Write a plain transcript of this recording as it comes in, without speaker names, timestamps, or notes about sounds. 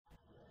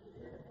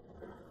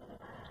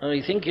I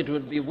think it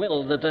would be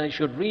well that I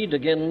should read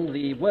again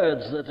the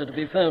words that are to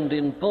be found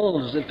in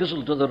Paul's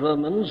epistle to the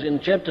Romans in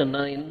chapter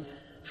 9,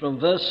 from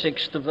verse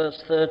 6 to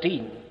verse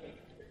 13.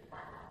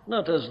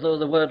 Not as though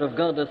the word of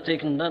God hath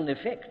taken none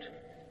effect,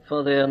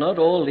 for they are not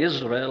all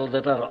Israel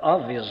that are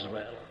of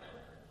Israel.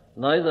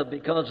 Neither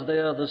because they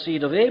are the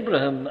seed of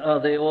Abraham are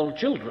they all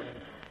children,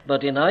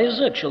 but in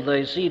Isaac shall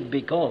thy seed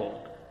be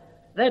called.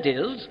 That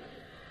is,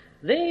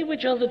 they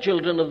which are the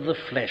children of the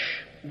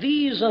flesh,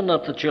 these are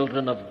not the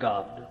children of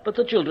God, but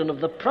the children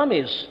of the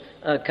promise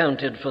are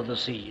counted for the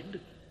seed.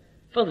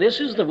 For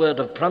this is the word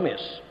of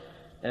promise: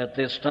 At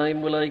this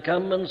time will I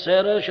come, and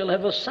Sarah shall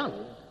have a son.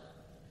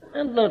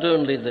 And not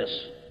only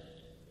this,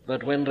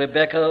 but when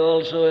Rebekah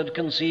also had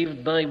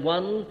conceived by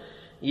one,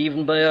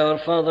 even by our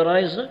father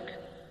Isaac,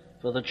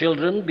 for the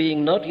children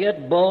being not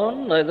yet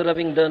born, neither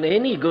having done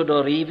any good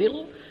or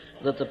evil,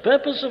 that the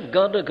purpose of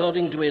God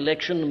according to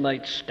election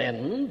might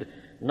stand,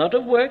 not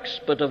of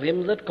works, but of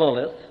him that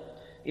calleth,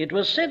 it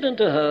was said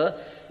unto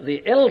her,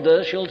 The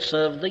elder shall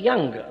serve the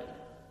younger.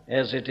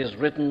 As it is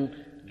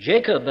written,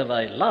 Jacob have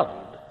I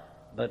loved,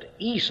 but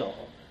Esau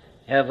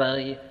have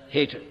I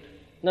hated.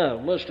 Now,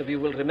 most of you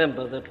will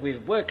remember that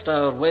we've worked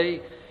our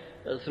way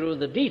through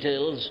the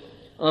details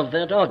of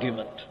that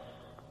argument.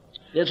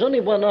 There's only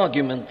one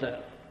argument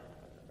there,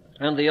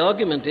 and the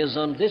argument is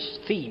on this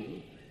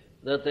theme,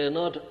 that they're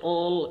not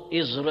all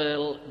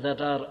Israel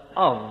that are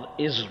of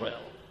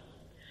Israel.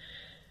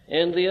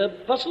 And the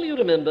apostle, you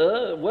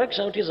remember, works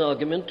out his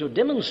argument to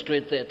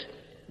demonstrate that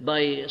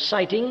by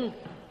citing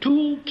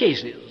two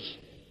cases.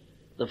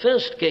 The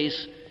first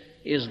case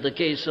is the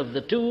case of the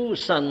two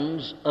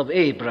sons of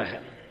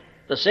Abraham.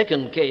 The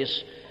second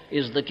case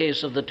is the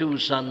case of the two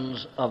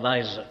sons of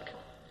Isaac.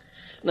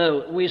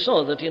 Now, we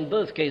saw that in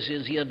both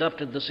cases he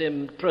adopted the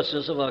same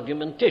process of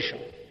argumentation.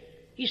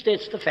 He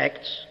states the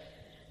facts,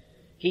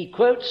 he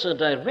quotes a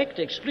direct,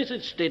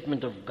 explicit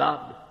statement of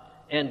God,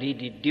 and he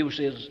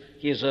deduces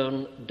his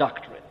own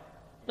doctrine.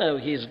 Now,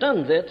 he's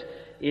done that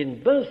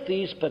in both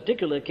these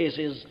particular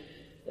cases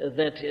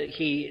that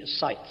he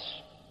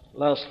cites.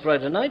 Last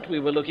Friday night we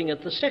were looking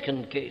at the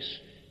second case,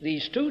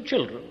 these two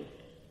children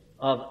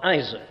of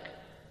Isaac.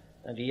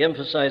 And he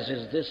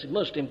emphasizes this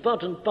most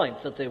important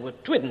point, that they were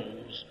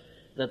twins,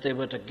 that they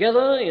were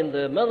together in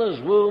their mother's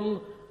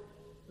womb,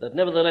 that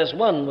nevertheless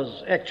one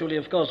was actually,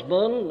 of course,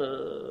 born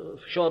a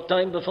short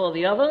time before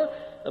the other,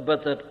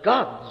 but that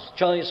God's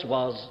choice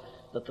was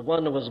that the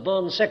one who was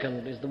born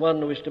second is the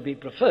one who is to be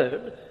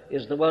preferred,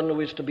 is the one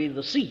who is to be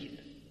the seed.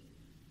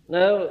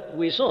 Now,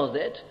 we saw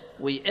that,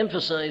 we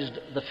emphasized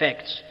the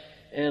facts,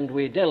 and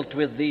we dealt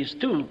with these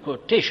two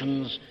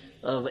quotations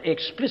of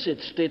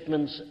explicit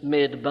statements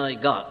made by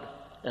God.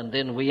 And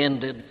then we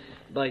ended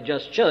by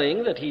just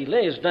showing that he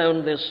lays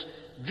down this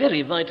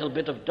very vital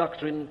bit of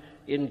doctrine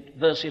in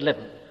verse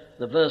 11,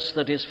 the verse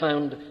that is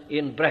found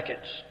in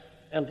brackets.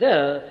 And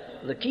there,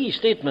 the key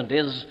statement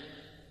is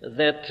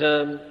that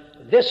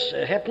this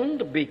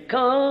happened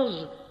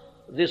because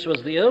this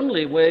was the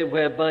only way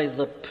whereby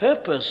the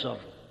purpose of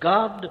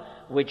God,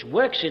 which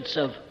works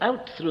itself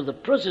out through the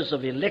process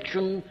of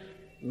election,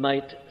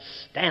 might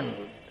stand.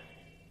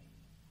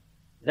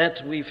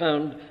 That, we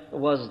found,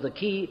 was the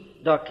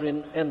key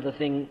doctrine and the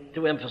thing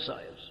to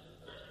emphasize.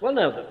 Well,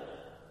 now then,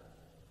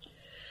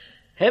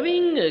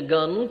 having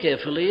gone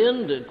carefully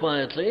and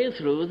quietly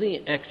through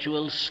the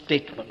actual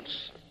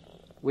statements,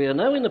 we are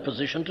now in a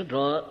position to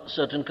draw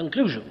certain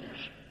conclusions.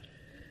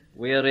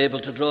 We are able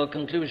to draw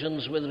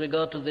conclusions with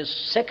regard to this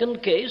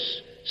second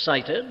case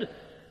cited,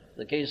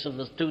 the case of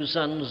the two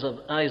sons of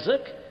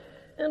Isaac,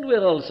 and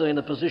we're also in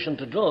a position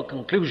to draw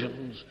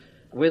conclusions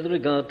with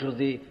regard to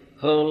the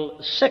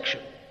whole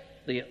section,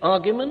 the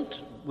argument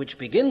which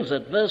begins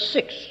at verse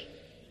 6,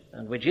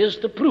 and which is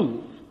to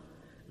prove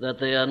that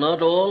they are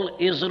not all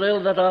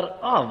Israel that are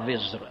of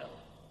Israel.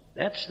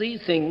 That's the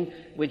thing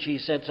which he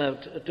sets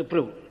out to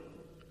prove.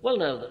 Well,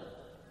 now then,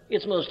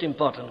 it's most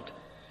important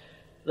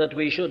that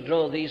we should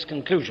draw these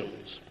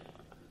conclusions,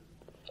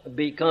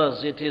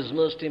 because it is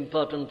most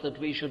important that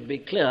we should be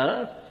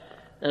clear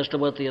as to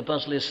what the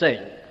apostle is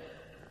saying.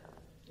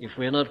 If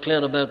we're not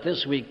clear about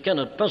this, we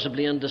cannot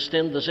possibly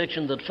understand the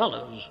section that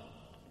follows.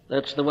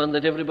 That's the one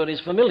that everybody's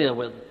familiar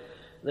with.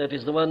 That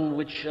is the one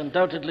which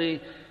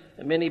undoubtedly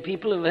many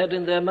people have had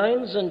in their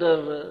minds and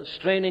are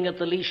straining at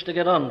the leash to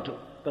get on to.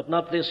 But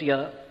not this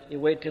year.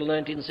 You wait till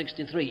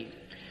 1963.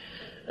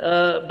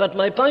 But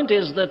my point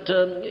is that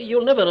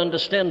you'll never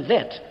understand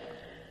that.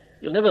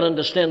 You'll never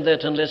understand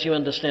that unless you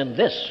understand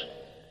this.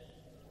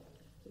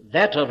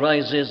 That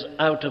arises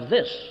out of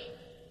this.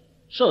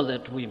 So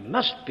that we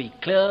must be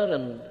clear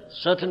and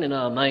certain in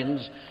our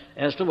minds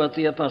as to what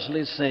the apostle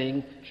is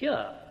saying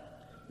here.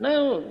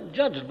 Now,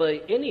 judged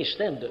by any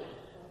standard,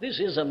 this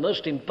is a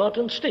most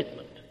important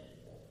statement.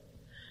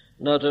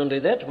 Not only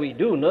that, we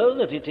do know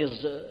that it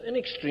is an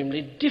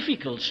extremely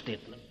difficult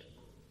statement.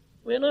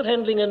 We're not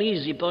handling an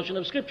easy portion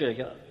of Scripture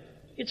here.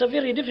 It's a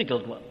very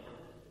difficult one.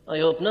 I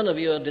hope none of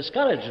you are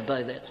discouraged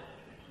by that.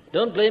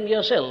 Don't blame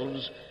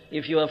yourselves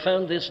if you have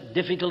found this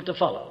difficult to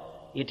follow.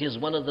 It is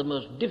one of the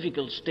most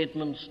difficult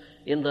statements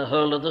in the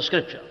whole of the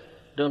Scripture.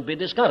 Don't be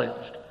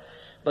discouraged.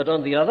 But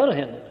on the other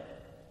hand,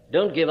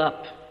 don't give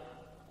up.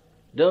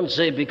 Don't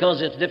say,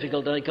 because it's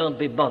difficult, I can't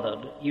be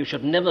bothered. You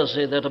should never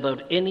say that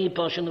about any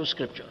portion of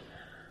Scripture.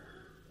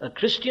 A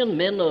Christian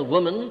man or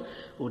woman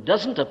who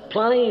doesn't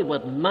apply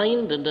what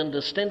mind and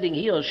understanding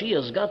he or she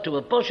has got to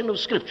a portion of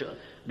Scripture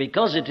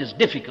because it is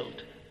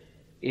difficult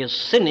is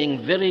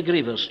sinning very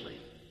grievously.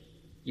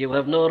 You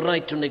have no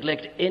right to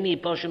neglect any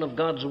portion of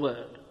God's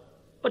Word.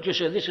 But you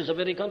say, this is a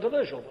very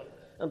controversial one,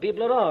 and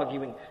people are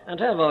arguing and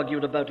have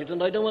argued about it,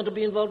 and I don't want to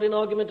be involved in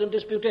argument and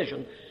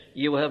disputation.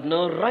 You have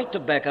no right to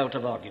back out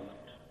of argument.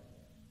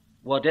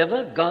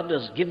 Whatever God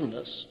has given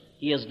us,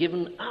 He has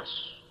given us,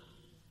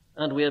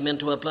 and we are meant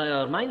to apply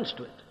our minds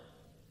to it,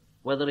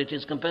 whether it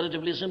is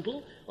comparatively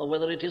simple or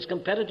whether it is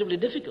comparatively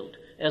difficult,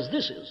 as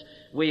this is.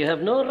 We have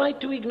no right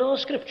to ignore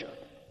Scripture,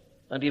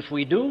 and if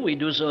we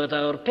do so at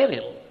our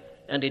peril,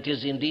 and it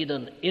is indeed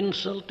an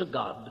insult to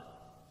God,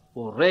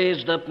 who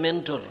raised up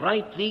men to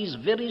write these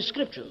very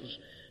Scriptures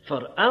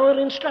for our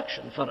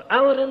instruction, for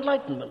our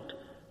enlightenment,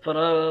 for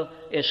our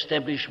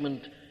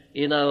establishment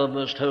in our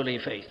most holy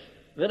faith.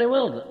 Very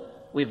well, then.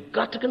 We've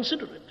got to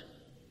consider it.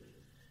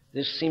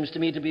 This seems to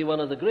me to be one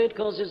of the great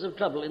causes of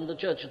trouble in the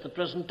church at the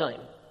present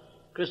time.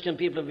 Christian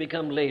people have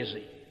become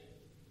lazy.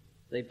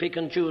 They pick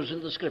and choose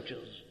in the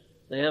Scriptures.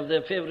 They have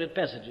their favorite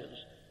passages,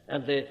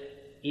 and they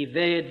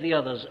evade the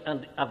others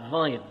and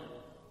avoid them.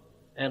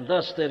 And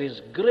thus there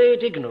is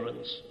great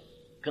ignorance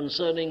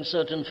concerning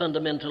certain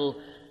fundamental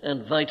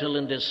and vital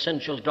and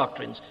essential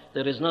doctrines.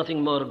 There is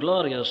nothing more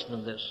glorious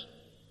than this.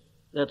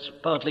 That's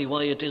partly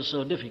why it is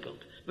so difficult.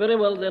 Very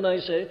well, then I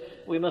say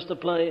we must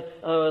apply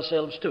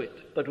ourselves to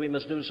it, but we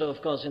must do so,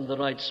 of course, in the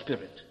right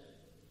spirit.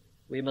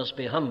 We must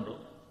be humble.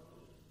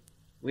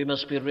 We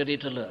must be ready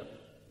to learn.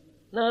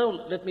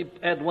 Now, let me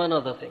add one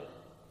other thing.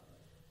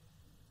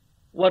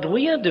 What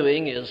we are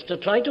doing is to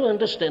try to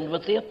understand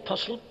what the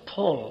Apostle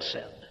Paul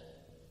said.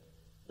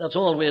 That's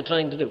all we're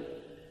trying to do.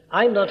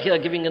 I'm not here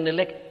giving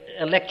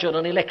a lecture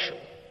on election.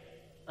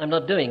 I'm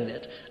not doing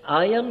that.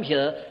 I am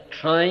here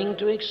trying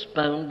to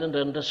expound and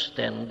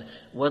understand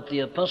what the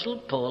Apostle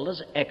Paul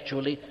has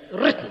actually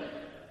written.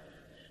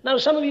 Now,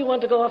 some of you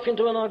want to go off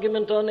into an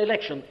argument on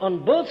election.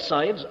 On both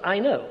sides, I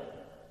know.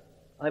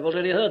 I've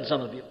already heard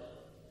some of you.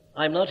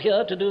 I'm not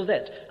here to do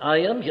that. I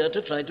am here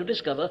to try to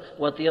discover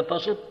what the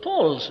Apostle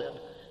Paul said.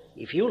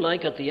 If you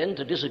like at the end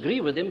to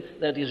disagree with him,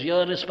 that is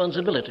your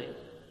responsibility.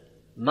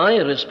 My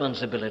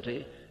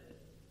responsibility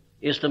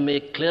is to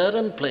make clear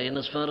and plain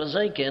as far as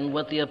I can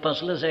what the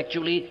apostle has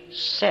actually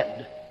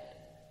said.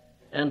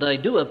 And I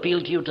do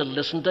appeal to you to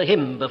listen to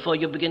him before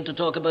you begin to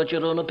talk about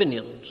your own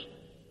opinions.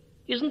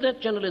 Isn't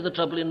that generally the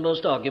trouble in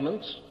most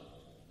arguments?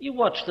 You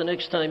watch the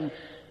next time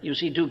you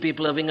see two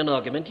people having an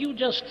argument. You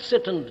just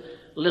sit and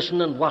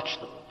listen and watch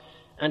them.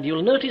 And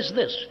you'll notice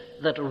this,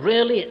 that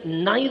really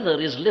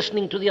neither is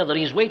listening to the other.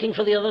 He's waiting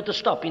for the other to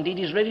stop. Indeed,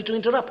 he's ready to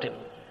interrupt him.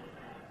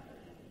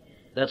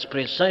 That's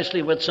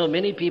precisely what so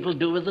many people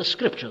do with the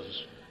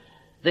Scriptures.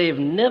 They've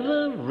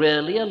never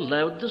really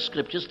allowed the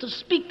Scriptures to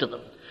speak to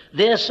them.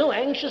 They're so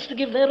anxious to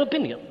give their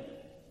opinion.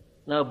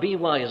 Now be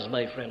wise,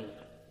 my friend.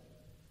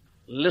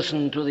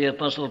 Listen to the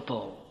Apostle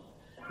Paul.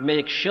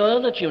 Make sure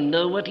that you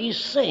know what he's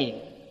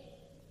saying.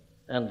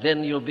 And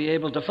then you'll be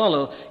able to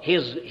follow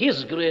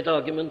his great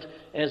argument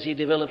as he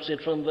develops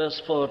it from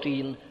verse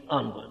 14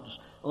 onwards.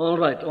 All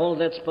right, all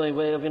that's by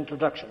way of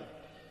introduction.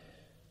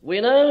 We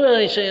now,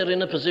 I say, are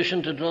in a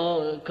position to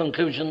draw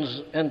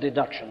conclusions and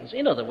deductions.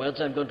 In other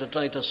words, I'm going to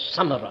try to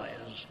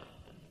summarize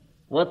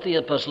what the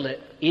apostle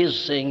is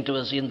saying to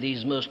us in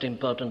these most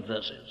important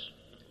verses.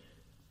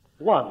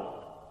 1.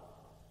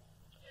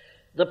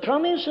 The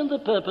promise and the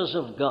purpose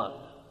of God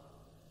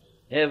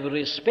have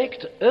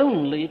respect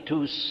only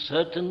to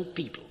certain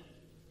people.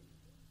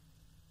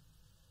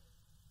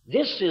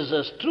 This is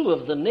as true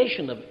of the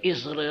nation of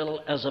Israel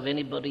as of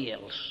anybody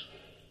else.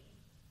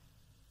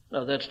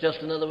 Now, that's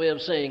just another way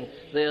of saying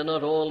they are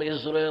not all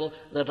Israel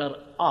that are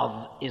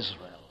of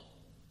Israel.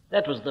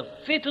 That was the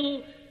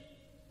fatal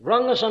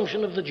wrong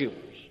assumption of the Jews.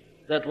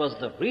 That was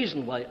the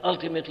reason why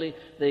ultimately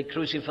they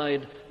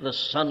crucified the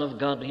Son of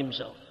God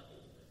himself.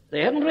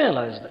 They hadn't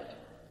realized that.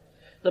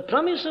 The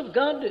promise of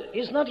God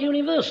is not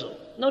universal,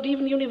 not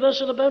even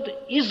universal about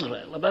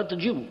Israel, about the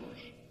Jews.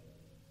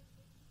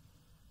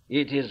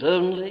 It is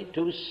only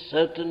to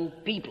certain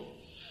people.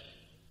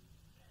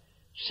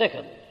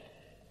 Second,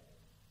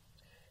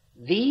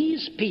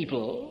 these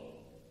people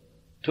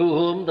to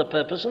whom the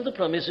purpose and the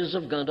promises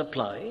of God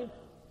apply,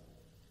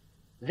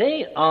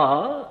 they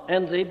are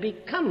and they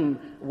become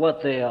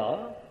what they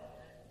are,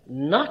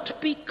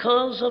 not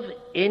because of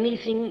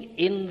anything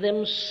in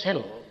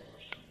themselves.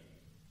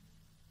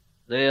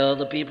 They are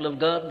the people of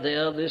God, they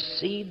are this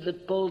seed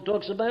that Paul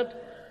talks about,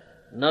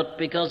 not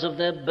because of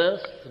their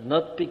birth,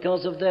 not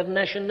because of their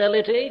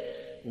nationality,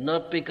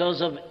 not because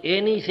of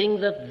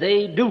anything that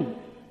they do,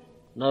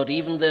 not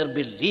even their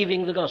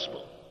believing the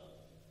gospel.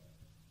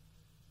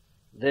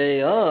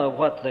 They are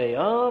what they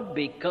are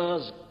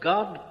because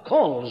God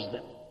calls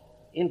them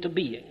into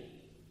being.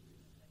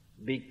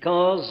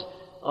 because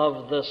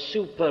of the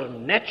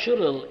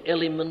supernatural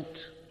element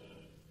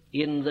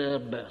in their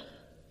birth.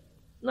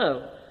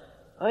 Now,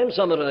 I'm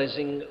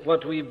summarizing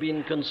what we've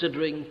been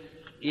considering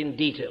in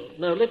detail.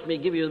 Now, let me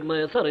give you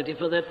my authority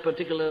for that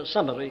particular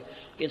summary.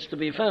 It's to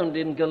be found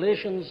in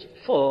Galatians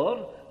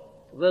 4,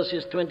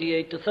 verses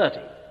 28 to 30.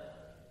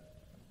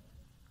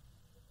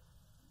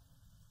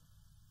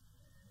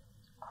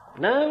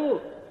 Now,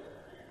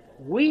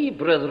 we,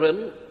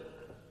 brethren,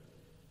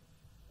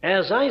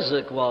 as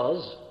Isaac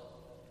was,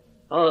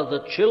 are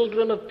the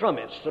children of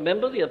promise.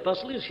 Remember, the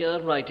apostle is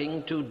here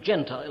writing to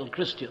Gentile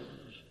Christians,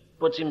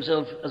 puts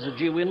himself as a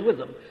Jew in with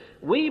them.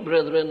 We,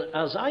 brethren,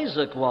 as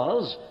Isaac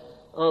was,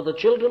 are the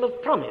children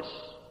of promise.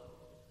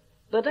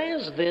 But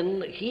as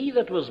then he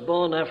that was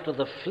born after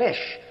the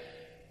flesh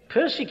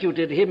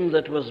persecuted him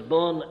that was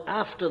born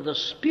after the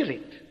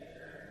Spirit,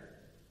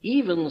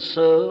 even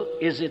so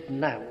is it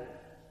now.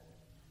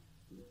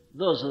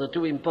 Those are the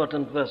two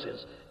important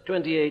verses,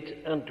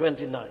 28 and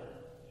 29.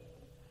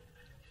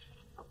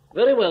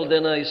 Very well,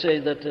 then, I say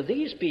that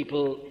these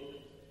people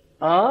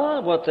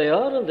are what they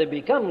are and they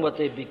become what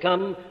they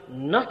become,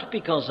 not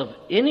because of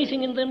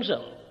anything in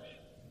themselves,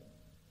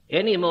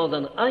 any more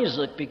than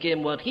Isaac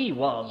became what he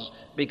was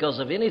because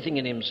of anything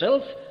in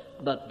himself,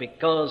 but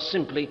because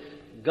simply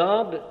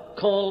God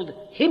called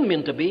him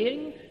into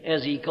being,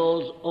 as he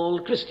calls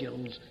all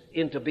Christians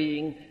into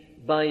being,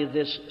 by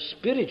this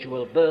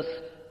spiritual birth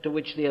to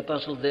which the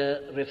apostle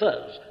there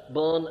refers,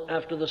 born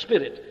after the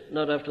Spirit,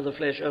 not after the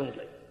flesh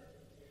only.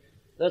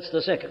 That's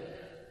the second.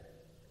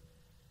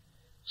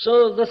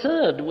 So the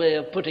third way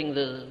of putting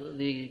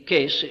the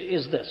case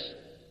is this.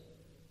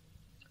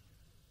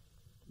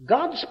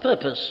 God's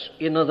purpose,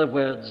 in other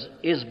words,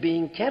 is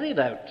being carried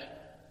out,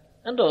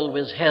 and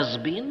always has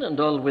been and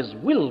always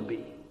will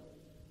be,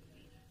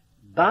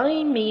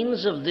 by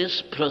means of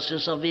this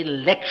process of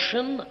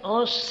election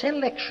or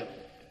selection.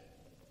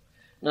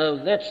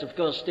 Now, that's, of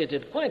course,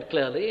 stated quite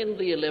clearly in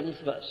the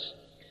 11th verse.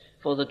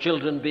 For the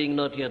children being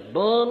not yet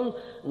born,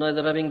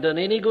 neither having done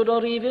any good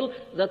or evil,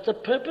 that the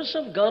purpose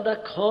of God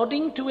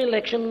according to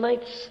election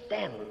might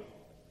stand.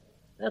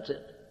 That's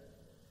it.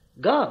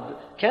 God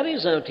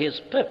carries out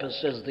his purpose,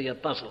 says the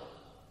apostle,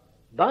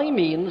 by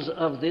means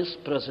of this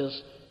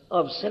process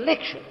of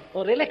selection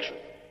or election.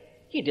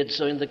 He did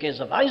so in the case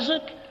of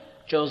Isaac,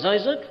 chose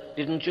Isaac,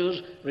 didn't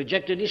choose,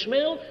 rejected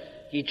Ishmael.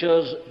 He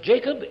chose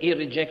Jacob, he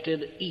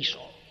rejected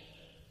Esau.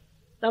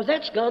 Now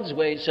that's God's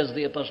way, says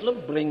the apostle,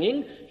 of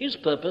bringing his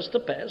purpose to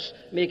pass,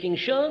 making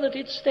sure that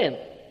it stands.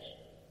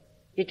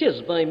 It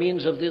is by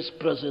means of this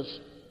process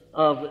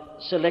of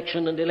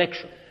selection and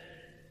election.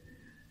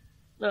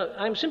 Now,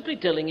 I'm simply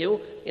telling you,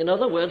 in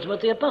other words,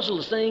 what the apostle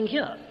is saying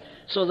here.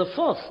 So the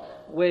fourth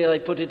way I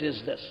put it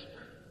is this,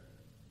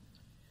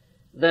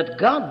 that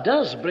God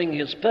does bring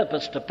his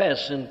purpose to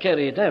pass and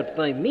carry it out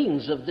by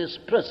means of this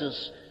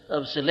process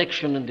of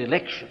selection and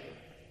election,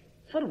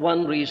 for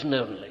one reason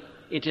only.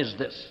 It is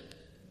this.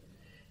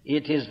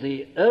 It is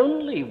the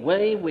only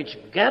way which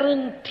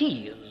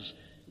guarantees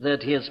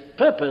that his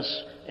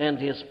purpose and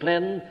his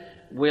plan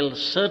will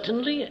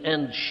certainly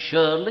and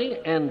surely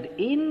and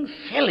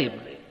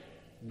infallibly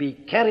be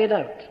carried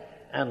out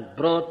and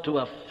brought to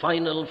a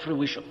final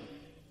fruition.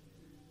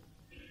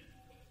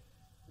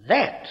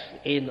 That,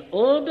 in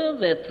order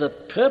that the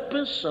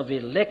purpose of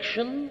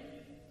election,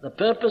 the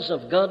purpose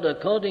of God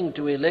according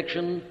to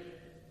election,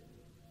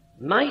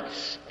 might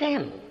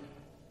stand.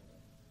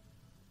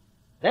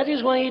 That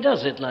is why he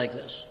does it like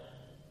this.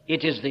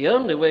 It is the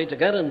only way to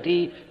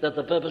guarantee that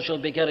the purpose shall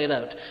be carried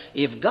out.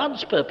 If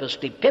God's purpose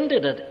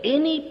depended at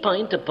any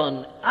point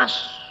upon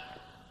us,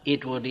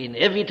 it would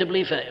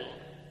inevitably fail.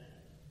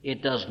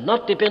 It does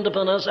not depend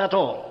upon us at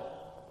all.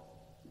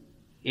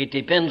 It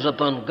depends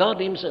upon God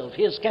himself,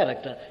 his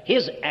character,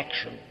 his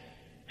action,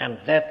 and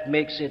that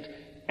makes it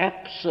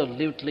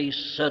absolutely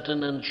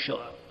certain and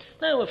sure.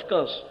 Now, of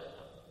course,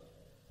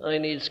 I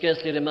need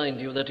scarcely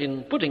remind you that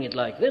in putting it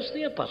like this,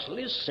 the apostle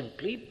is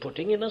simply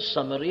putting in a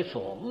summary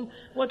form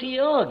what he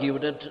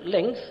argued at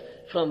length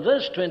from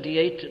verse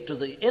 28 to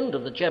the end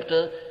of the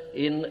chapter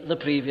in the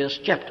previous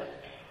chapter.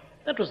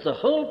 That was the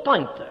whole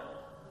point there,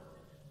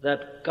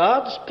 that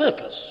God's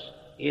purpose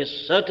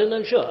is certain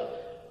and sure.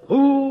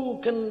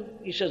 Who can,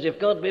 he says, if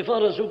God be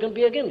for us, who can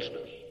be against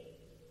us?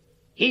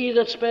 He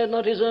that spared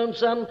not his own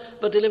son,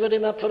 but delivered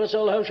him up for us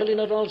all, how shall he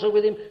not also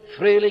with him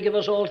freely give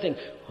us all things?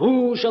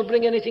 Who shall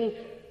bring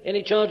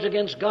any charge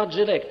against God's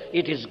elect?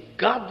 It is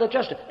God that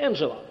justifies, and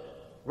so on,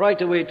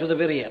 right away to the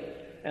very end.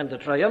 And the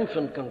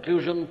triumphant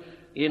conclusion,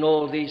 in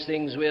all these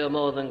things we are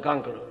more than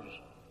conquerors.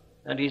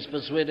 And he's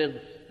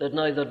persuaded that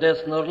neither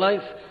death nor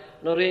life,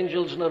 nor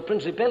angels, nor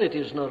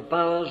principalities, nor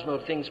powers, nor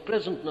things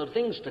present, nor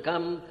things to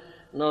come,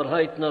 nor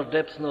height, nor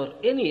depth, nor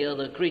any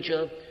other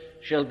creature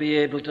shall be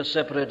able to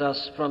separate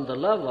us from the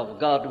love of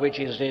God which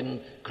is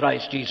in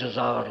Christ Jesus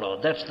our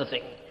Lord. That's the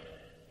thing.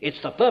 It's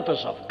the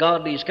purpose of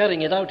God. He's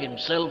carrying it out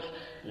himself.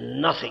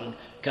 Nothing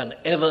can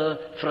ever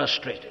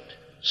frustrate it.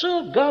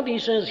 So God, he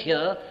says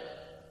here,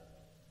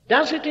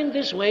 does it in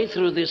this way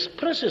through this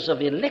process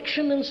of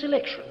election and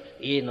selection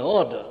in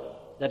order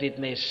that it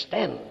may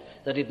stand,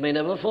 that it may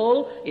never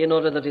fall, in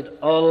order that it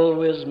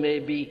always may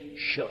be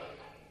sure.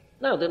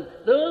 Now then,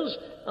 those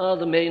are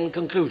the main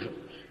conclusions.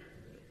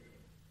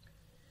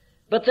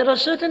 But there are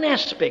certain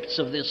aspects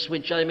of this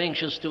which I'm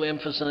anxious to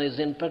emphasize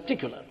in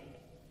particular,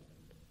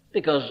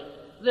 because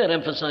they're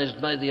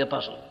emphasized by the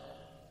apostle.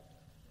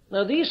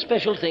 Now, these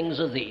special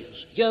things are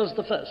these. Here's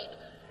the first.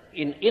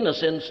 In a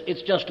sense,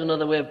 it's just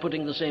another way of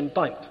putting the same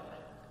point.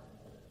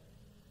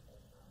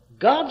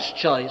 God's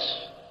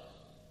choice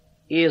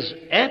is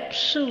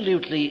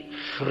absolutely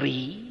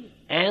free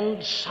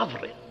and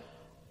sovereign.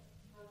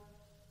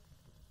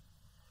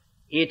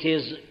 It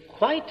is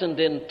quite and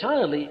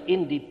entirely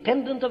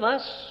independent of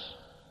us,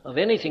 of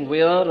anything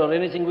we are or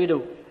anything we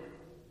do.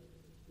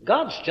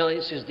 God's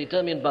choice is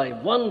determined by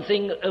one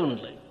thing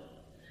only,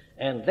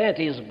 and that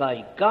is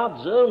by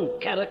God's own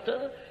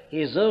character,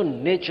 His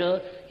own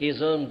nature,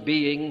 His own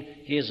being,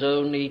 His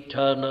own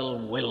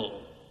eternal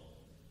will.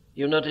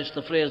 You notice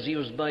the phrase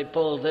used by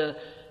Paul there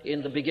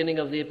in the beginning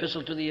of the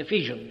epistle to the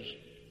Ephesians,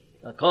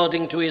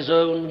 according to His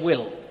own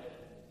will.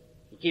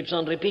 He keeps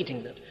on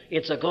repeating that.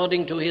 It's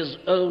according to His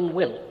own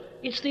will.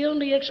 It's the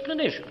only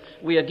explanation.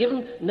 We are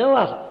given no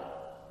other.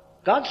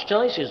 God's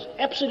choice is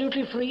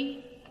absolutely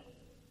free.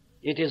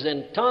 It is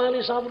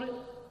entirely sovereign.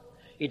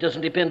 It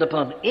doesn't depend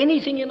upon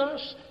anything in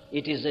us.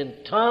 It is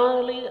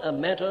entirely a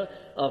matter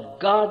of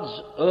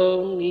God's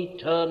own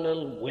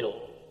eternal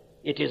will.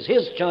 It is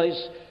His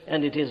choice,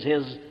 and it is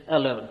His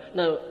alone.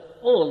 Now,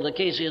 all the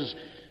cases,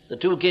 the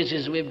two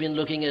cases we've been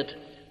looking at,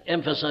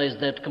 emphasized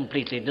that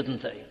completely,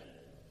 didn't they?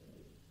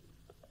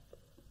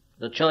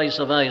 The choice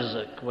of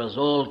Isaac was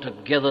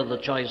altogether the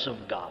choice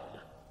of God.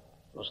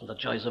 It wasn't the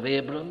choice of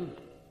Abram.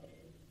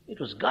 It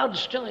was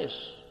God's choice.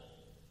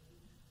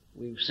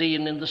 We've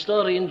seen in the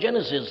story in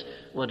Genesis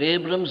what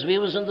Abram's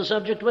views on the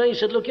subject were. He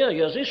said, look here,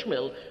 here's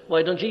Ishmael.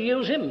 Why don't you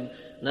use him?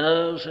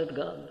 No, said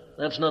God,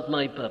 that's not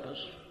my purpose.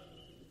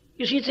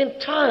 You see, it's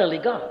entirely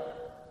God.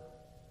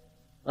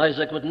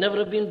 Isaac would never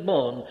have been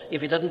born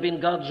if it hadn't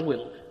been God's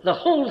will. The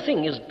whole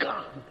thing is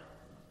God.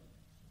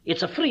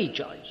 It's a free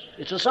choice.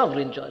 It's a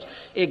sovereign choice.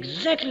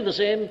 Exactly the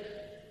same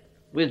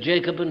with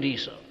Jacob and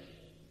Esau.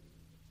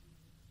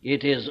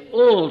 It is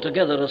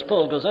altogether, as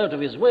Paul goes out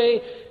of his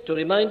way, to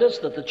remind us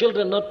that the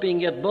children not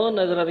being yet born,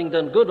 neither having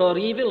done good or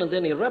evil, and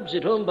then he rubs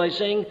it home by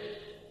saying,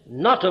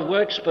 not of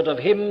works, but of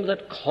him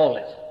that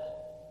calleth.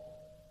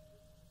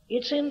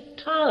 It's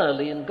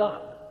entirely in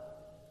God,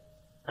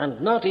 and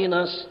not in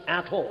us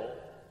at all.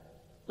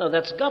 Now,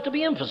 that's got to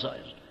be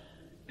emphasized,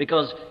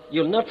 because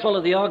you'll not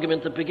follow the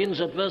argument that begins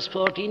at verse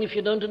 14 if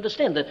you don't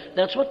understand that.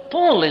 That's what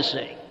Paul is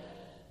saying.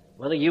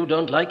 Whether you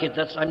don't like it,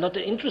 I'm not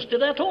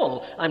interested at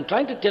all. I'm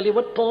trying to tell you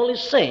what Paul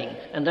is saying,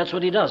 and that's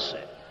what he does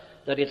say,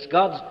 that it's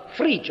God's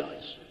free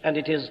choice, and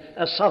it is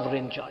a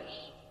sovereign choice.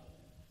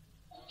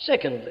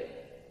 Secondly,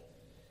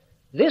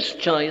 this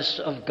choice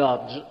of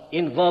God's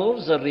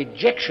involves a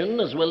rejection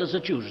as well as a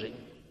choosing.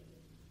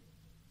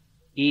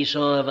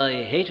 Esau have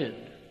I hated,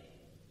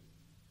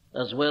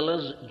 as well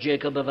as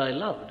Jacob have I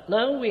loved.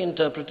 Now, we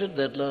interpreted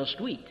that last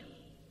week.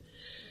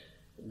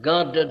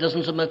 God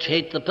doesn't so much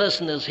hate the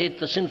person as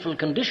hate the sinful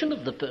condition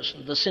of the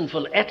person, the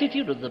sinful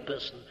attitude of the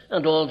person,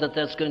 and all that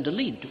that's going to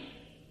lead to.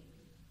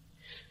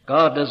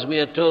 God, as we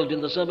are told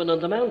in the Sermon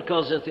on the Mount,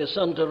 causeth his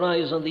sun to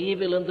rise on the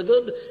evil and the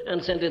good,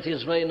 and sendeth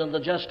his rain on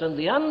the just and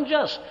the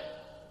unjust.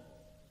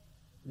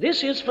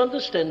 This is from the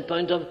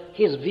standpoint of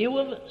his view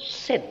of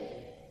sin,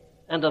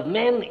 and of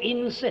man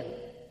in sin.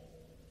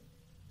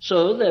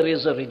 So there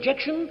is a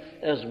rejection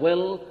as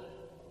well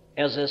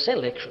as a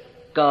selection.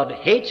 God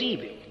hates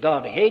evil.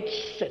 God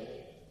hates sin.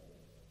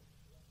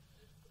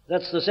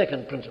 That's the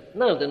second principle.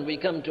 Now then, we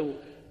come to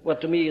what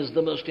to me is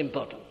the most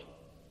important.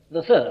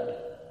 The third.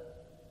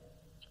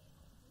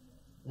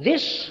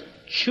 This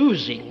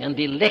choosing and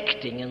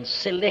electing and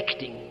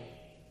selecting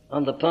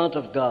on the part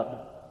of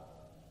God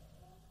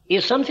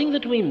is something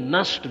that we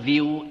must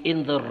view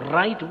in the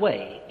right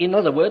way. In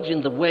other words,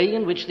 in the way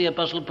in which the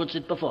apostle puts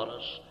it before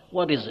us.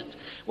 What is it?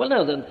 Well,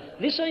 now then,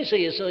 this I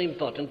say is so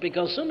important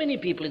because so many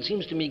people, it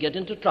seems to me, get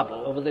into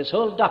trouble over this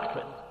whole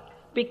doctrine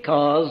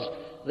because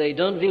they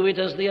don't view it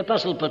as the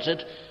apostle puts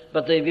it,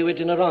 but they view it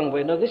in a wrong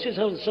way. Now, this is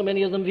how so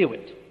many of them view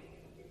it.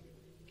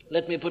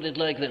 Let me put it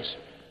like this.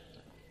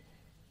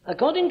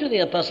 According to the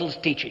apostle's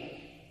teaching,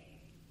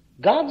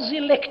 God's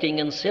electing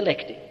and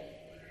selecting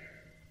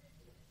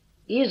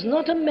is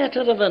not a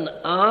matter of an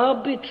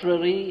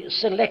arbitrary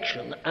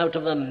selection out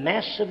of a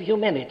mass of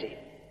humanity.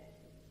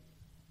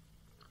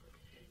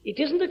 It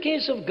isn't a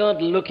case of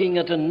God looking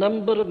at a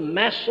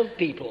mass of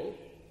people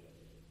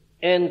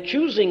and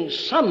choosing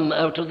some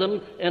out of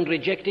them and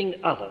rejecting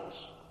others.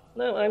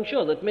 Now, I'm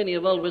sure that many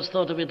have always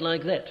thought of it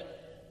like that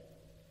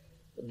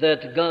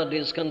God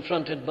is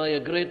confronted by a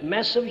great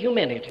mass of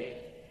humanity,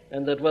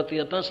 and that what the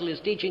apostle is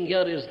teaching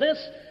here is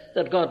this,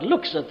 that God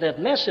looks at that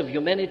mass of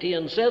humanity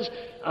and says,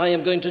 I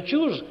am going to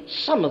choose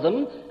some of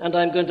them, and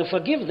I'm going to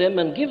forgive them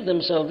and give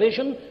them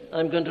salvation.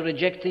 I'm going to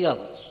reject the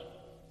others.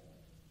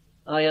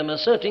 I am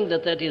asserting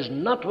that that is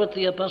not what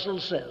the apostle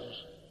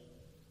says.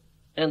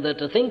 And that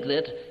to think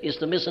that is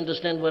to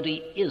misunderstand what he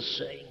is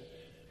saying.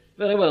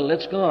 Very well,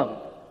 let's go on.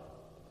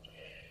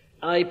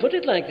 I put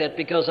it like that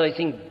because I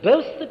think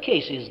both the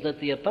cases that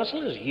the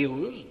apostle has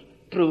used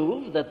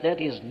prove that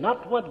that is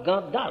not what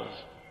God does.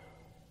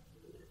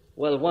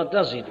 Well, what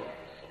does he do?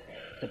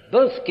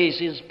 Both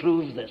cases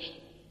prove this.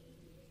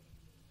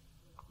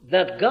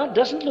 That God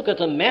doesn't look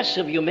at a mass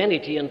of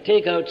humanity and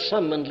take out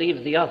some and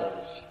leave the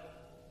others.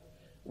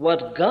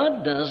 What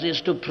God does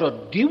is to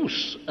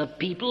produce a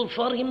people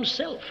for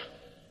himself.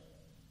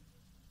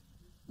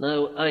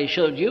 Now, I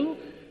showed you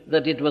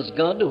that it was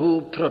God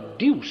who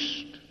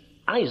produced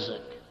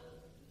Isaac.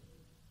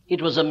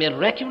 It was a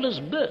miraculous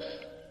birth.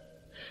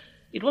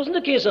 It wasn't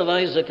a case of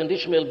Isaac and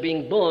Ishmael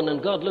being born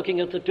and God looking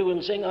at the two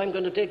and saying, I'm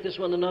going to take this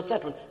one and not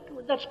that one.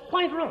 That's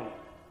quite wrong.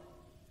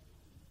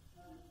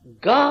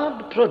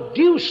 God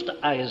produced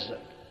Isaac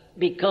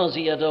because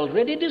he had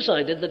already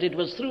decided that it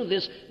was through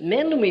this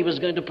man whom he was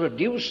going to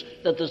produce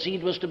that the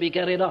seed was to be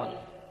carried on.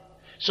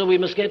 So we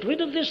must get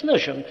rid of this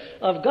notion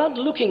of God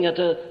looking at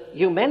a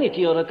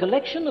humanity or a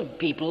collection of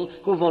people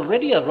who've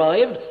already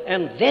arrived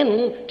and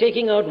then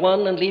taking out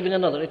one and leaving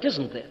another. It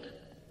isn't that.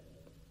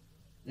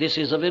 This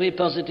is a very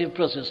positive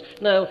process.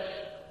 Now,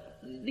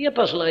 the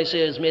apostle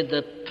Isaiah has made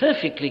that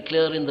perfectly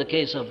clear in the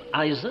case of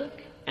Isaac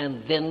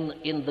and then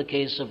in the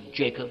case of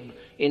Jacob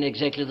in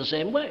exactly the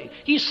same way.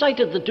 He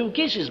cited the two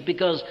cases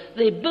because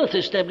they both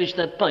establish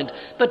that point.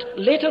 But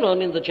later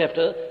on in the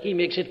chapter, he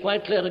makes it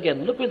quite clear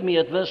again. Look with me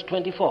at verse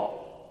 24,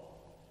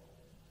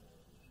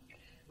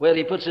 where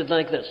he puts it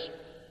like this.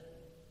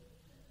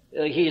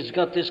 He's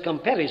got this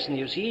comparison,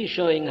 you see,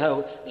 showing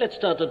how, let's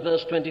start at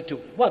verse 22.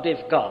 What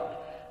if God,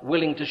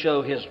 willing to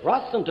show his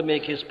wrath and to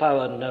make his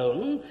power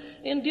known,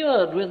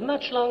 endured with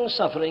much long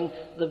suffering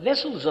the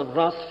vessels of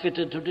wrath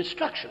fitted to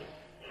destruction,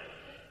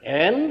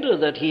 and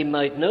that he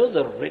might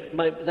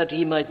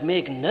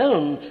make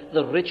known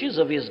the riches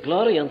of his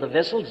glory and the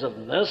vessels of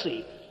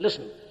mercy,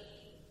 listen,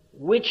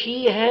 which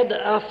he had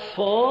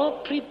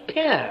afore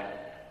prepared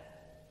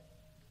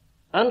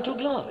unto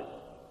glory,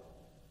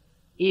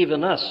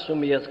 even us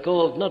whom he hath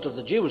called not of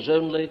the Jews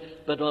only,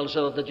 but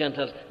also of the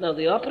Gentiles. Now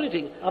the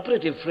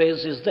operative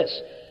phrase is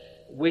this,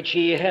 which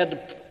he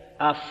had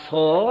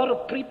afore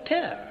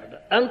prepared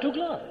unto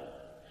glory.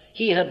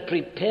 He had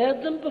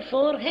prepared them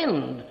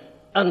beforehand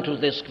unto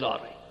this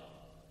glory.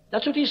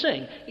 That's what he's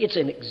saying. It's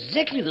in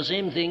exactly the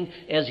same thing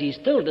as he's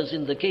told us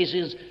in the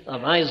cases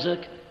of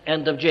Isaac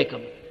and of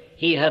Jacob.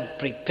 He had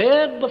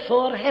prepared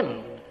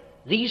beforehand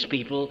these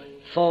people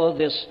for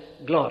this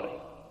glory.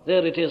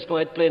 There it is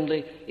quite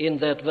plainly in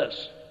that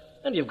verse.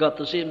 And you've got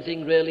the same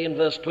thing really in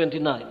verse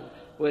 29,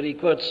 where he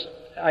quotes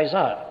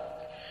Isaiah.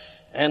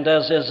 And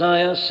as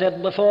Isaiah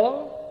said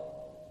before,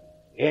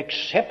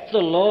 except the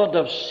Lord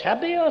of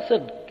Sabaoth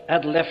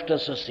had left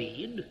us a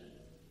seed,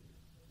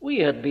 we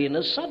had been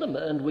as Sodom,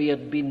 and we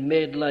had been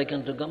made like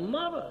unto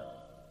Gomorrah.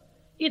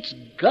 It's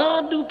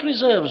God who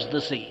preserves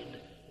the seed.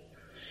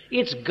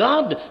 It's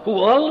God who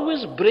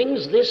always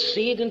brings this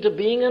seed into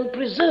being and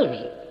preserves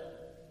it.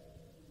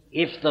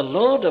 If the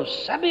Lord of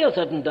Sabaoth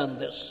hadn't done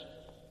this,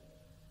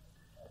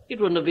 it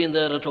wouldn't have been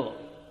there at all.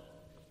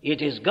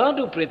 It is God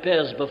who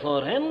prepares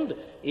beforehand.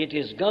 It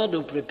is God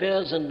who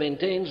prepares and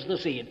maintains the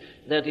seed.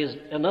 That is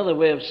another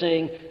way of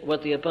saying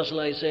what the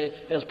Apostle Isaiah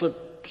has put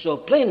so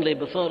plainly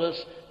before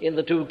us in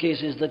the two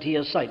cases that he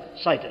has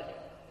cited.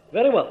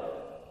 Very well.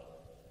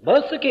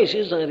 Both the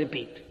cases, I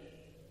repeat,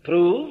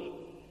 prove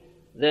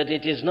that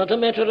it is not a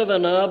matter of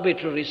an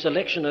arbitrary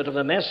selection out of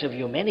a mass of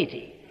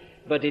humanity,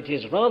 but it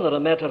is rather a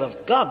matter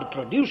of God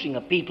producing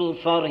a people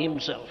for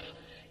himself.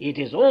 It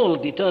is all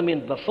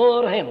determined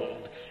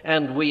beforehand,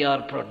 and we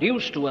are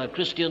produced to our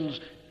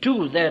Christians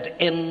to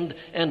that end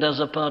and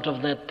as a part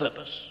of that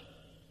purpose.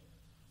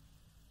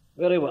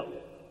 Very well.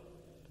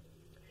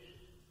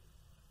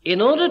 In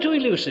order to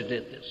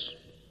elucidate this,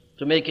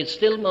 to make it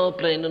still more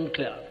plain and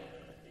clear,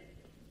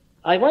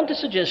 I want to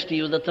suggest to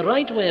you that the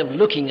right way of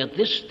looking at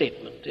this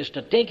statement is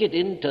to take it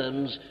in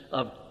terms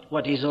of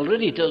what he's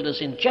already told us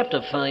in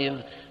chapter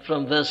 5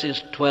 from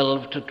verses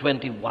 12 to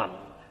 21,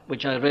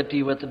 which I read to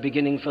you at the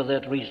beginning for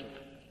that reason.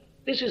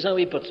 This is how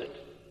he puts it.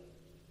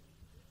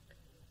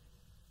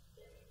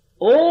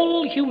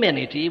 All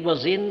humanity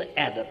was in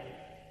Adam,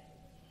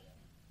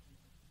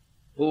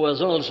 who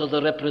was also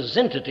the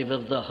representative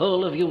of the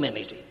whole of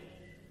humanity.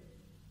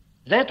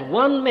 That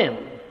one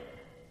man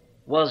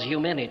was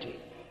humanity.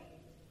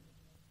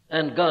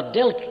 And God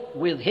dealt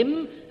with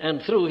him,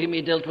 and through him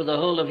he dealt with the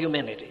whole of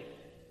humanity.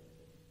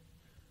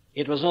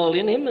 It was all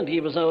in him, and he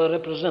was our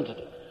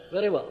representative.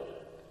 Very well.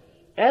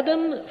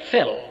 Adam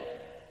fell,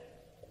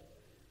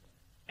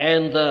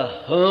 and the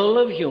whole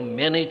of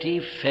humanity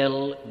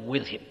fell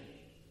with him.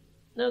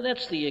 Now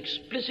that's the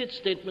explicit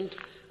statement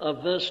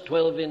of verse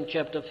 12 in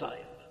chapter 5.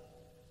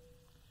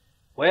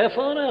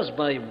 Wherefore, as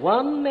by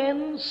one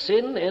man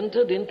sin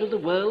entered into the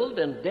world,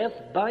 and death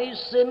by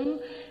sin,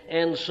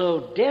 and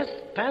so death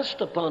passed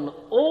upon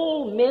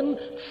all men,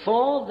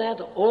 for that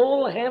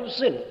all have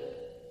sinned.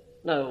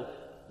 Now,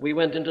 we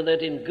went into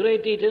that in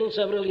great detail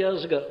several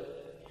years ago.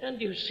 And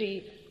you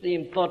see, the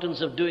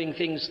importance of doing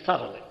things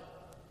thoroughly.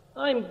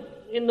 I'm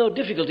in no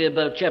difficulty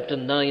about chapter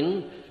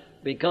 9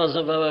 because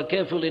of our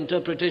careful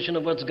interpretation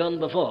of what's gone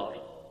before.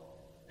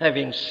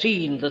 Having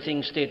seen the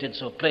thing stated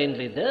so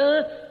plainly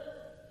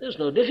there's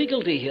no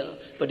difficulty here.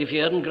 But if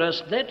you hadn't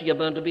grasped that, you're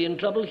bound to be in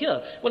trouble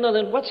here. Well, now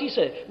then, what's he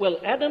say? Well,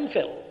 Adam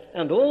fell,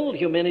 and all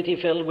humanity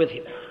fell with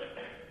him.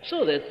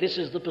 So that this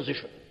is the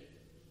position.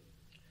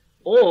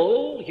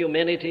 All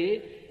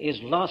humanity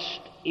is lost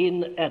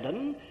in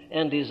Adam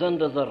and is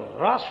under the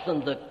wrath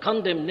and the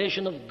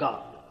condemnation of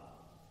God.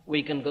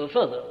 We can go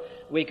further.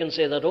 We can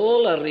say that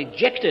all are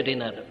rejected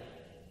in Adam.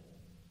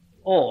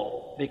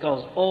 All,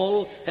 because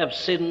all have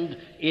sinned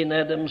in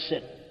Adam's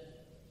sin.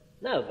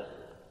 Now then,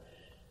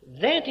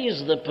 that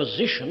is the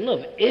position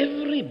of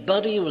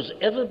everybody who's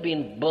ever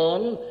been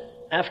born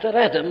after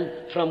Adam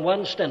from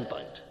one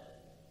standpoint.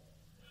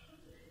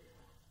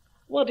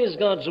 What is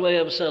God's way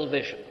of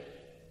salvation?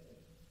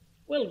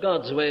 Well,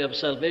 God's way of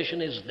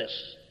salvation is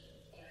this.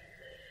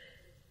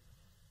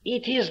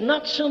 It is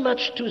not so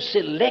much to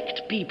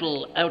select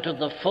people out of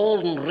the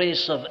fallen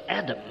race of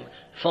Adam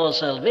for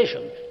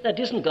salvation. That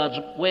isn't God's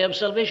way of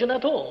salvation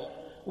at all.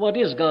 What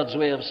is God's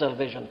way of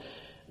salvation?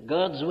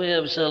 God's way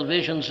of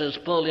salvation, says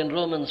Paul in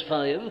Romans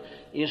 5,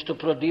 is to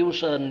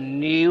produce a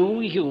new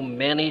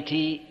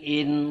humanity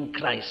in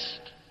Christ.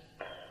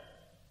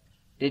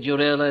 Did you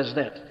realize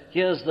that?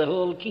 Here's the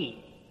whole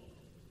key.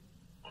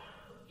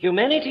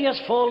 Humanity has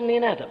fallen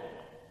in Adam.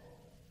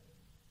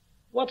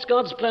 What's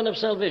God's plan of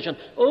salvation?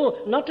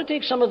 Oh, not to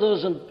take some of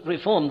those and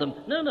reform them.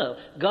 No.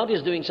 God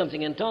is doing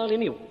something entirely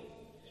new.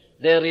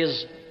 There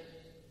is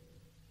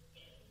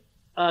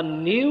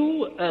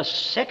a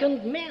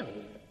second man.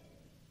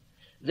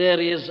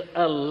 There is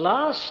a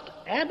last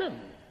Adam.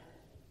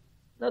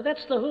 Now,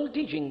 that's the whole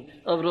teaching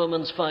of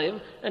Romans 5,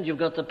 and you've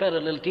got the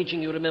parallel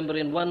teaching you remember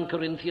in 1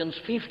 Corinthians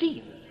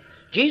 15.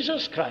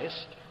 Jesus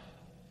Christ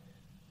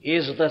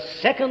is the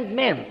second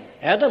man.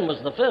 Adam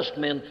was the first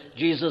man.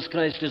 Jesus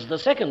Christ is the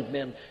second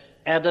man.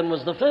 Adam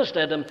was the first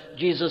Adam.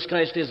 Jesus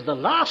Christ is the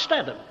last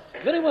Adam.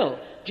 Very well.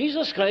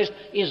 Jesus Christ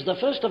is the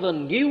first of a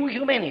new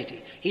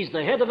humanity. He's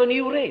the head of a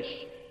new race.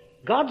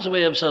 God's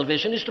way of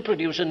salvation is to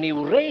produce a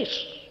new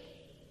race.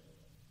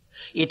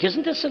 It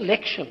isn't a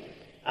selection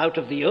out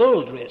of the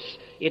old race.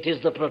 It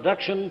is the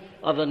production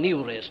of a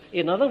new race.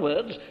 In other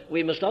words,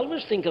 we must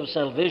always think of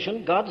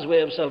salvation, God's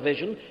way of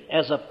salvation,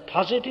 as a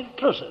positive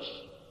process.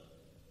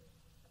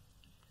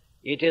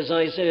 It is,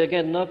 I say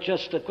again, not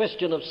just a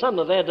question of some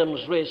of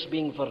Adam's race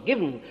being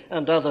forgiven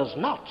and others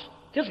not.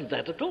 It isn't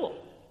that at all.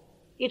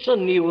 It's a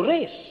new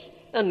race,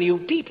 a new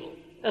people,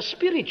 a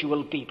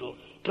spiritual people,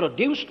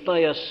 produced by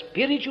a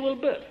spiritual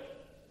birth.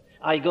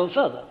 I go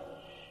further.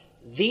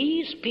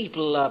 These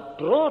people are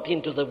brought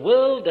into the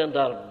world and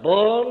are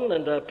born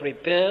and are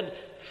prepared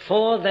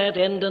for that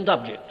end and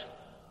object.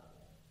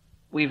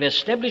 We've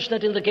established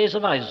that in the case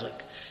of Isaac.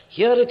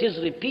 Here it is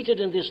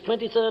repeated in this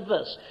 23rd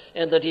verse,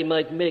 and that he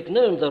might make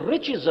known the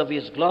riches of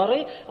his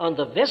glory on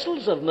the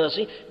vessels of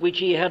mercy which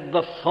he had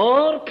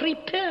before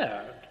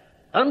prepared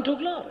unto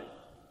glory.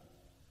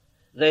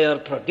 They are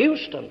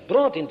produced and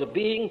brought into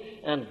being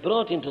and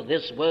brought into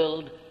this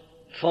world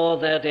for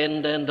that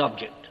end and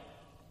object.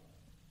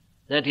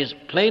 That is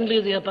plainly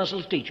the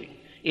apostle's teaching.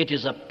 It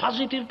is a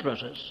positive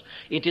process.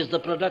 It is the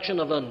production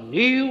of a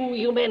new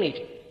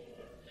humanity.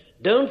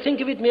 Don't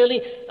think of it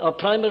merely or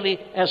primarily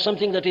as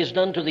something that is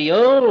done to the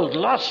old,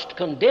 lost,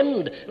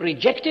 condemned,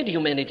 rejected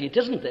humanity. It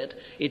isn't that.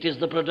 It is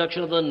the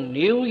production of a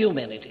new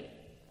humanity.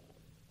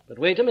 But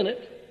wait a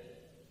minute.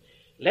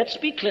 Let's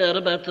be clear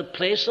about the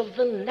place of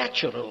the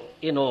natural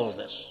in all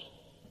this.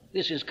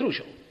 This is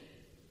crucial.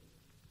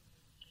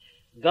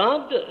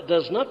 God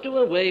does not do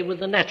away with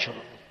the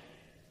natural.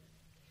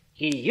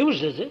 He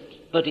uses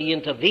it, but he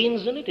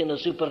intervenes in it in a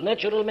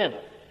supernatural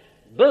manner.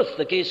 Both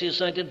the cases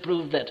cited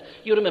prove that.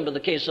 You remember the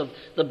case of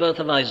the birth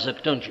of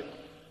Isaac, don't you?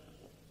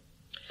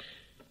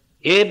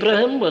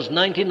 Abraham was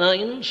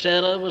 99,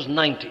 Sarah was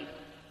 90.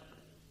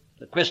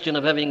 The question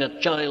of having a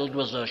child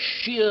was a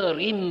sheer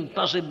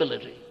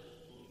impossibility.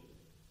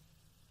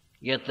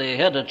 Yet they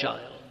had a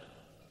child.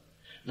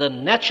 The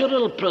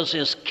natural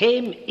process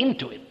came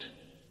into it.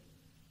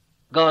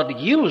 God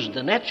used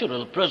the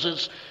natural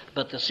process,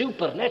 but the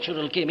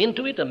supernatural came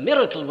into it. A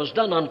miracle was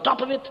done on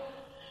top of it.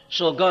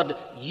 So God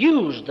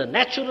used the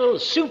natural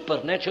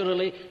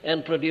supernaturally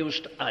and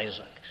produced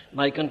Isaac.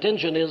 My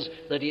contention is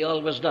that he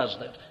always does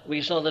that.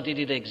 We saw that he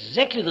did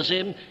exactly the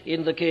same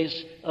in the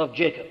case of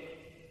Jacob.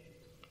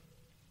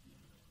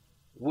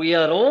 We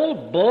are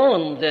all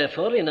born,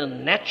 therefore, in a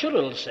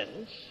natural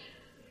sense,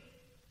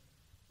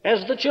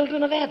 as the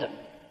children of Adam.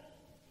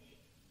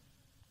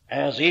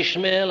 As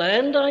Ishmael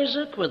and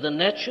Isaac were the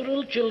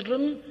natural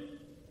children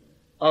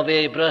of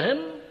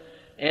Abraham,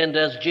 and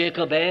as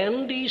Jacob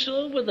and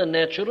Esau were the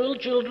natural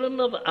children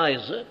of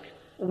Isaac,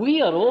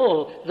 we are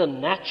all the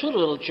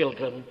natural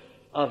children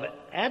of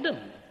Adam.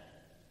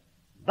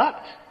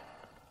 But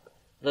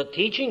the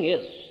teaching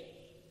is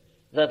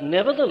that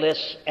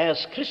nevertheless,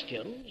 as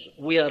Christians,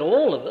 we are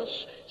all of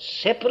us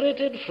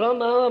separated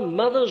from our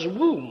mother's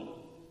womb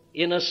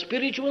in a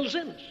spiritual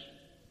sense.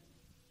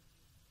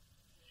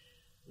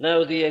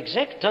 Now, the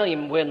exact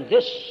time when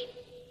this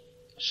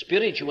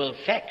spiritual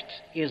fact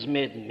is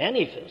made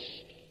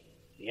manifest,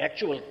 the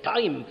actual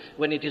time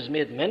when it is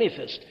made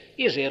manifest,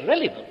 is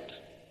irrelevant.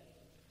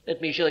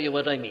 Let me show you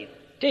what I mean.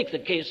 Take the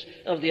case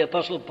of the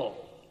Apostle Paul.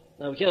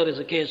 Now, here is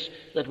a case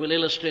that will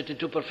illustrate it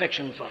to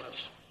perfection for us.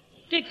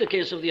 Take the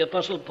case of the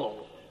Apostle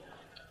Paul.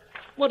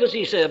 What does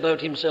he say about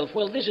himself?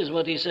 Well, this is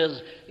what he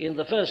says in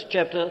the first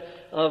chapter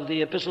of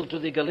the Epistle to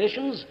the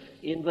Galatians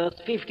in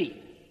verse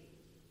 15.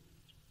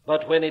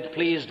 But when it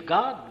pleased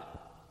God,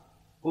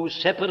 who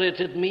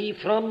separated me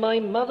from my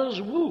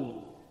mother's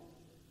womb,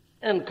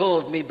 and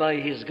called me by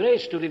his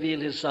grace to reveal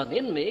his Son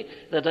in me,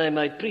 that I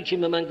might preach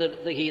him among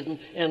the heathen,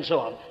 and so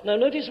on. Now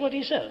notice what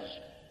he says.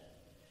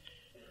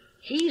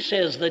 He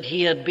says that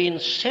he had been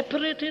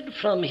separated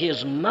from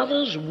his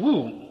mother's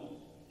womb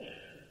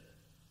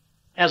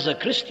as a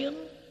Christian,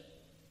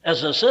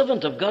 as a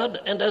servant of God,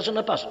 and as an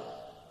apostle.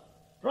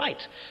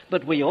 Right,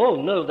 but we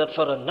all know that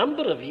for a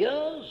number of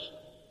years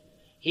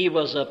he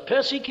was a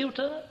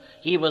persecutor,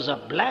 he was a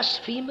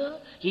blasphemer,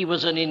 he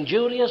was an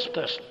injurious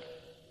person.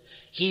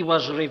 He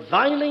was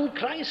reviling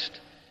Christ,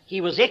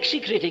 he was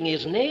execrating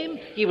his name,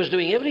 he was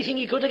doing everything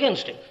he could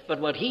against him. But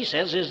what he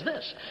says is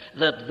this,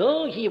 that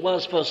though he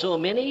was for so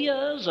many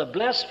years a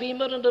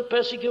blasphemer and a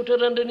persecutor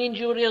and an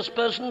injurious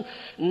person,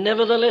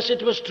 nevertheless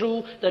it was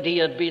true that he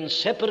had been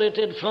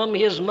separated from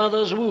his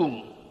mother's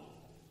womb.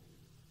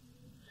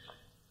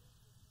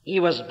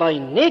 He was by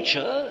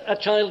nature a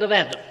child of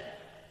Adam.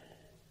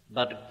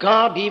 But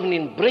God, even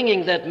in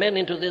bringing that man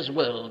into this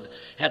world,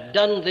 had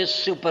done this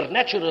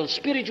supernatural,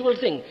 spiritual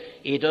thing.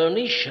 It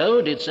only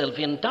showed itself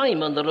in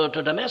time on the road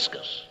to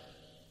Damascus.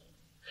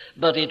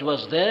 But it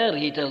was there,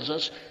 he tells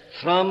us,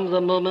 from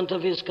the moment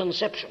of his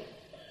conception,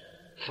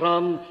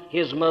 from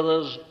his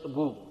mother's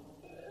womb.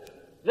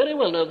 Very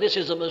well, now this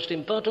is the most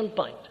important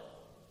point.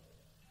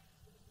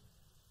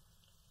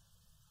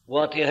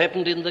 What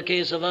happened in the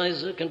case of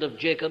Isaac and of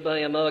Jacob, I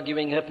am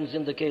arguing, happens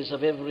in the case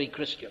of every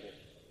Christian.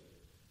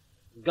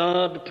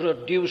 God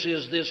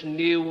produces this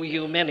new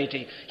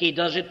humanity. He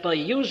does it by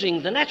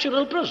using the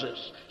natural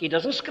process. He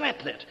doesn't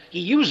scrap that. He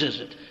uses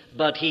it.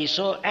 But he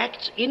so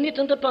acts in it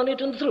and upon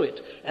it and through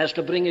it as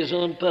to bring his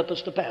own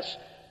purpose to pass.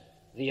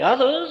 The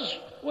others,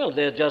 well,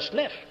 they're just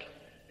left.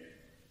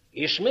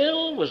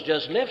 Ishmael was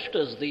just left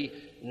as the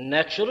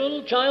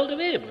natural child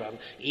of Abraham.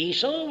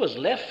 Esau was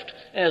left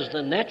as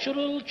the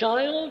natural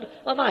child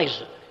of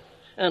Isaac.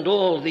 And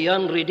all the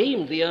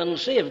unredeemed, the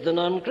unsaved, the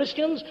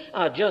non-Christians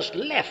are just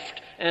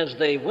left as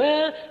they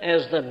were,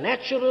 as the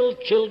natural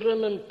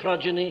children and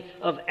progeny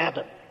of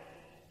Adam.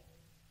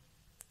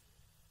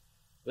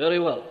 Very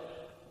well.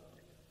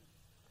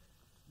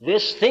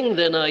 This thing,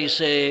 then, I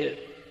say,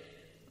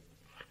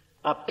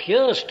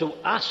 appears to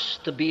us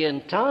to be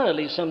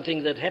entirely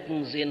something that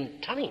happens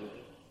in time.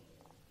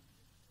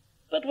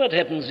 But what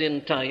happens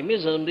in time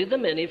is only the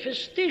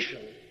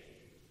manifestation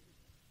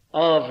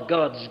of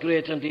God's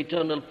great and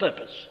eternal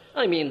purpose.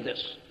 I mean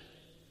this,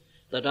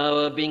 that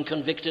our being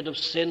convicted of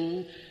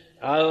sin,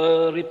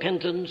 our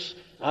repentance,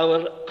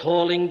 our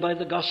calling by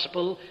the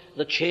gospel,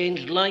 the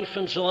changed life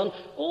and so on,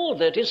 all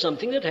that is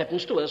something that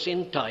happens to us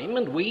in time,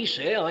 and we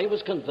say, I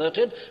was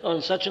converted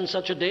on such and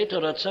such a date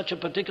or at such a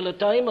particular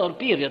time or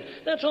period.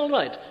 That's all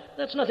right.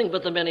 That's nothing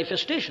but the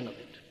manifestation of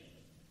it.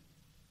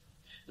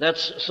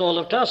 That's Saul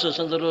of Tarsus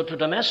on the road to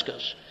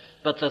Damascus.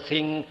 But the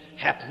thing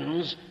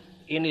happens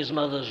in his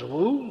mother's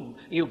womb.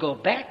 You go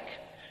back.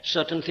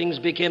 Certain things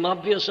became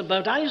obvious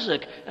about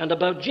Isaac and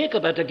about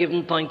Jacob at a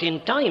given point in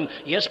time.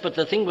 Yes, but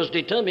the thing was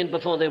determined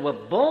before they were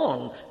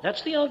born.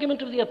 That's the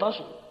argument of the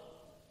apostle.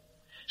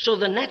 So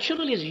the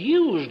natural is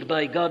used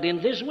by God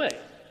in this way.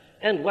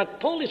 And what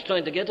Paul is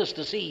trying to get us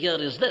to see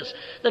here is this,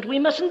 that we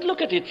mustn't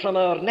look at it from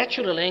our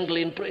natural angle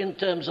in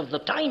terms of the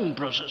time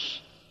process.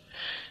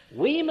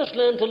 We must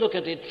learn to look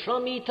at it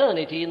from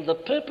eternity in the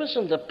purpose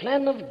and the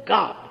plan of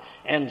God.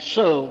 And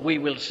so we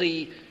will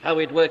see how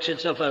it works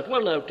itself out.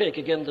 Well, now take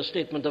again the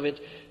statement of it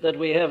that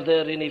we have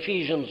there in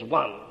Ephesians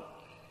 1,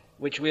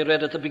 which we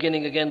read at the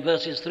beginning again,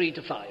 verses 3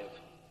 to 5.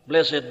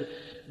 Blessed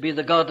be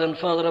the God and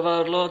Father of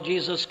our Lord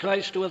Jesus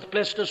Christ, who hath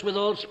blessed us with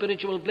all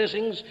spiritual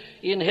blessings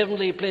in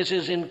heavenly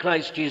places in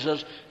Christ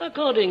Jesus,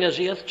 according as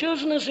he hath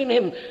chosen us in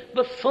him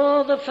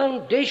before the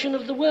foundation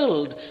of the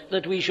world,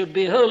 that we should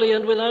be holy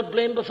and without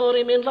blame before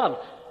him in love.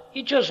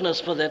 He chosen us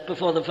for that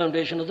before the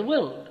foundation of the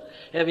world,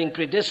 having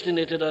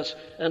predestinated us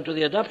unto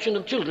the adoption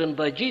of children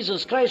by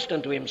Jesus Christ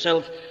unto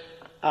himself,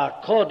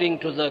 according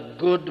to the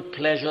good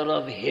pleasure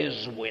of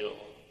his will.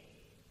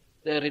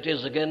 There it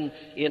is again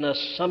in a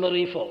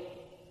summary form.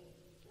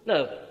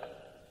 Now then,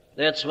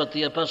 that's what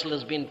the apostle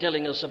has been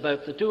telling us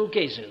about the two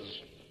cases,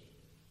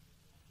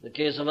 the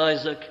case of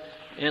Isaac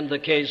and the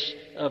case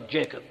of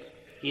Jacob.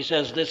 He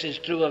says this is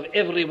true of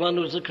everyone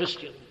who's a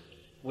Christian.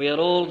 We are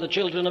all the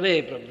children of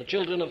Abraham, the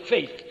children of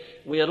faith.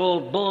 We are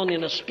all born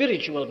in a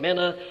spiritual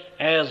manner,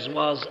 as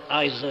was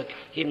Isaac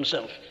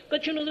himself.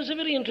 But you know, there's a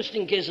very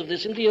interesting case of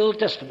this in the Old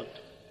Testament.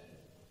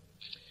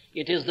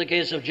 It is the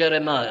case of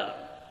Jeremiah.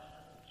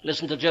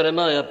 Listen to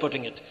Jeremiah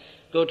putting it.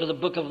 Go to the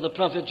book of the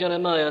prophet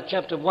Jeremiah,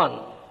 chapter 1,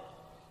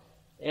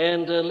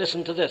 And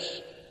listen to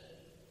this.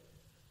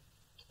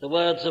 The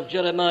words of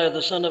Jeremiah,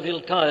 the son of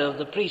Hilkiah, of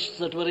the priests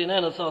that were in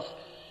Anathoth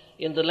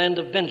in the land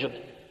of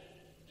Benjamin,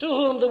 to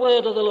whom the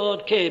word of the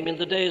Lord came in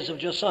the days of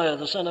Josiah,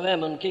 the son of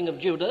Ammon, king of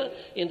Judah,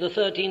 in the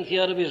 13th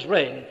year of his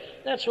reign.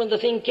 That's when the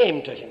thing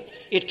came to him.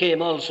 It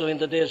came also in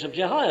the days of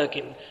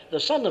Jehoiakim, the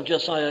son of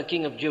Josiah,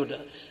 king of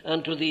Judah,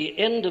 and to the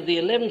end of the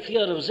 11th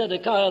year of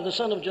Zedekiah, the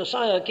son of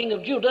Josiah, king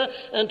of Judah,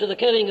 and to the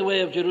carrying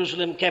away of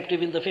Jerusalem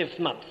captive in the 5th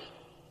month.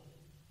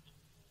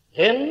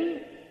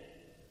 Then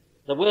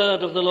the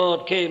word of the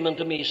Lord came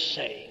unto me,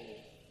 saying,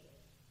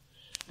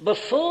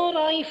 Before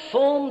I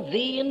formed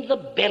thee in the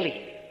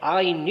belly,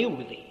 I knew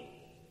thee.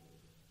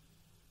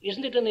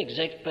 Isn't it an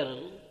exact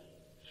parallel?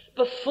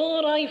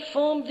 Before I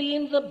formed thee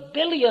in the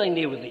belly, I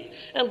knew thee.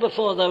 And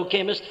before thou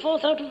camest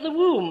forth out of the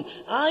womb,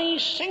 I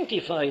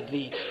sanctified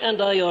thee,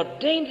 and I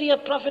ordained thee a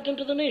prophet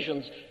unto the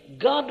nations.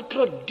 God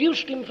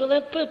produced him for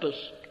that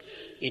purpose.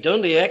 It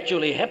only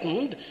actually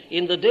happened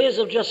in the days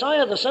of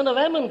Josiah, the son of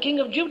Ammon, king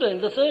of Judah,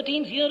 in the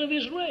 13th year of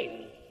his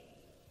reign.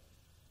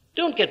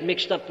 Don't get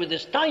mixed up with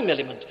this time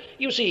element.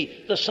 You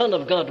see, the Son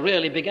of God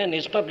really began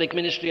his public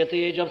ministry at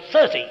the age of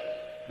 30,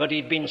 but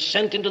he'd been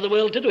sent into the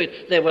world to do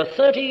it. There were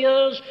 30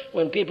 years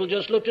when people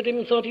just looked at him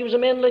and thought he was a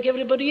man like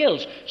everybody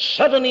else.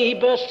 Suddenly he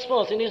bursts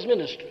forth in his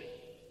ministry.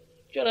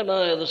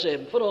 Jeremiah the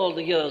same. For all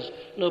the years,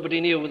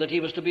 nobody knew that he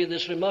was to be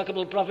this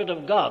remarkable prophet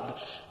of God.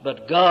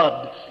 But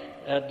God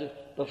had,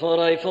 before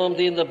I formed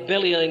thee in the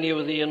belly, I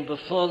knew thee, and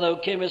before thou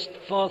camest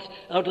forth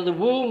out of the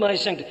womb, I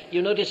sanctified.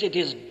 You notice it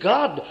is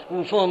God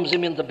who forms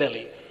him in the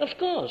belly. Of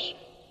course.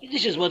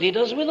 This is what he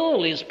does with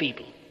all his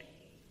people.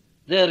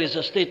 There is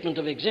a statement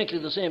of exactly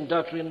the same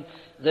doctrine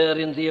there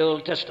in the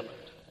Old Testament.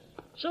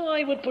 So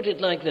I would put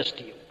it like this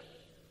to you.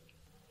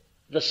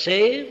 The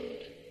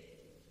saved,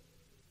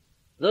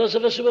 those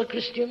of us who are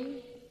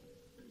Christian,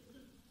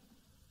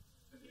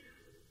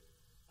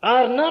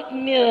 are not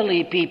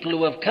merely people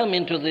who have come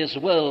into this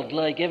world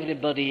like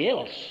everybody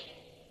else,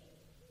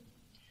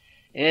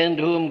 and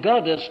whom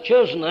God has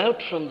chosen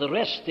out from the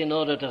rest in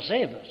order to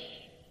save us.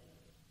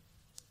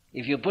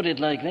 If you put it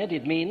like that,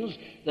 it means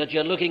that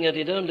you're looking at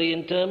it only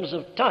in terms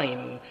of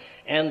time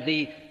and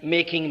the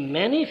making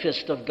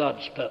manifest of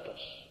God's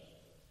purpose.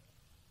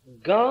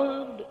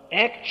 God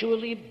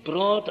actually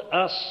brought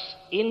us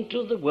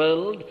into the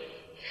world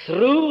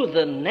through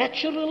the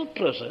natural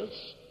process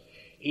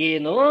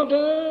in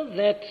order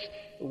that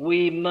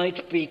we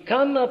might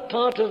become a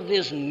part of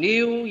this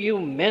new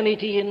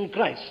humanity in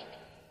Christ.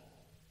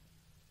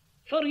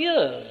 For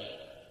years,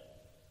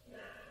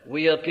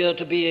 we appear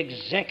to be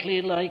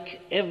exactly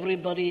like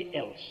everybody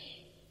else.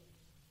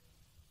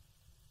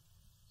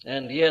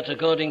 And yet,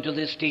 according to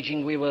this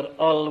teaching, we were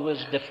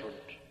always different.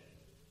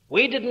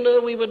 We didn't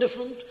know we were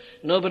different.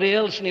 Nobody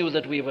else knew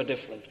that we were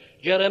different.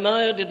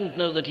 Jeremiah didn't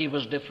know that he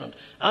was different.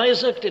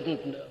 Isaac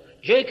didn't know.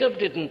 Jacob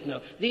didn't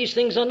know. These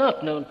things are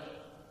not known.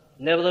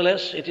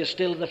 Nevertheless, it is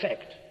still the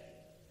fact.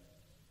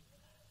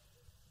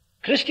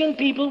 Christian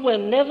people were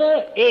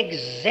never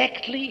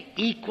exactly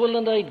equal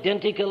and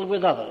identical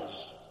with others.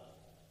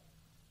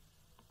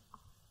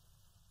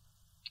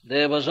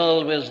 There was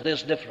always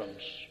this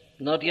difference,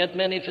 not yet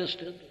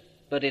manifested,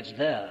 but it's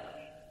there.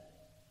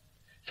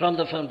 From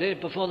the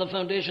before the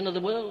foundation of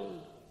the world,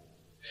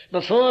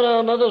 before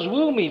our mother's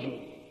womb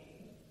even,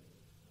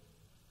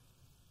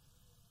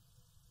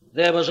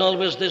 there was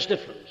always this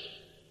difference.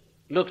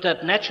 Looked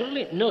at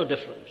naturally, no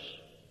difference.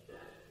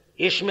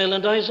 Ishmael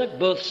and Isaac,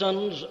 both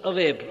sons of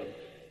Abraham.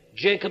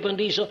 Jacob and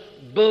Esau,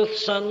 both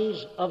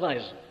sons of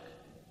Isaac.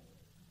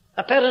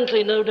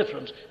 Apparently no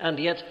difference, and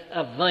yet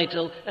a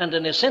vital and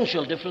an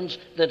essential difference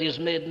that is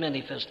made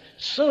manifest.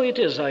 So it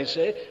is, I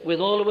say,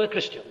 with all who are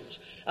Christians.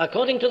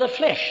 According to the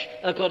flesh,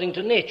 according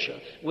to nature,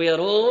 we are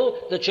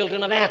all the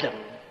children of Adam.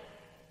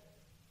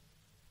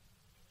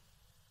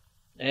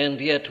 And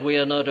yet we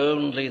are not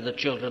only the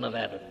children of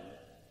Adam.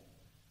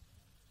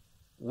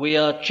 We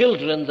are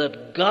children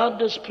that God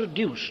has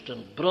produced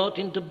and brought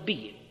into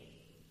being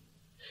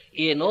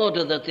in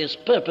order that this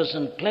purpose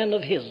and plan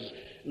of His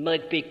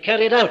might be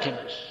carried out in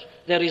us.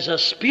 There is a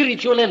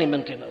spiritual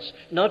element in us,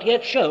 not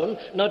yet shown,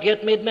 not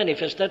yet made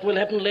manifest. That will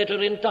happen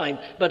later in time,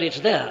 but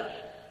it's there.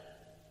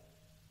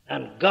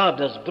 And God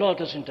has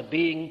brought us into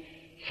being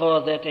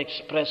for that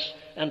express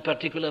and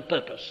particular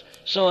purpose.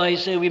 So I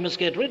say we must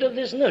get rid of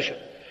this notion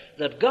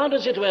that God,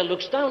 as it were,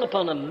 looks down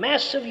upon a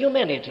mass of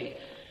humanity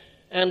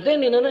and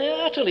then in an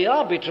utterly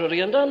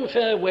arbitrary and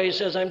unfair way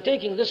says, I'm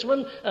taking this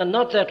one and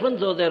not that one,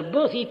 though they're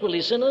both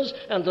equally sinners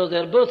and though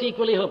they're both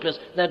equally hopeless.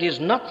 That is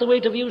not the way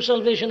to view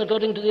salvation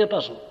according to the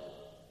apostle.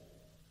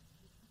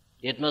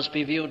 It must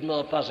be viewed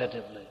more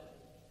positively.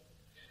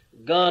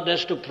 God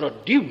has to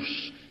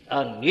produce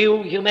a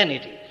new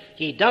humanity.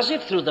 He does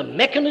it through the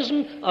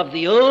mechanism of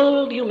the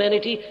old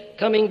humanity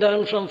coming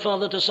down from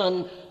father to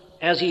son,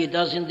 as he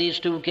does in these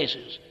two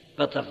cases.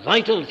 But the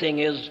vital thing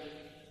is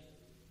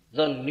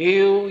the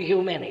new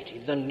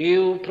humanity, the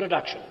new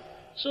production,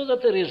 so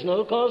that there is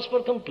no cause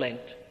for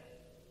complaint.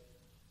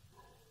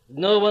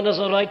 No one has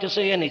a right to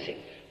say anything.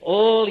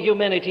 All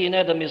humanity in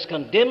Adam is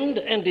condemned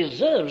and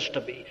deserves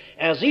to be,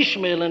 as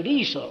Ishmael and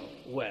Esau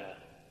were.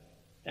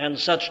 And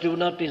such do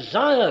not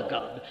desire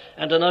God,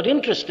 and are not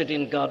interested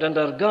in God, and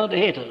are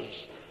God-haters.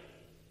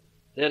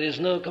 There is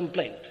no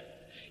complaint.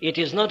 It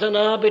is not an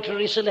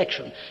arbitrary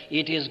selection.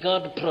 It is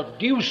God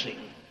producing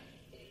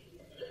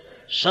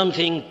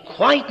something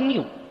quite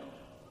new,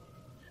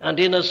 and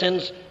in a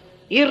sense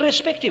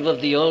irrespective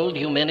of the old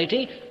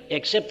humanity,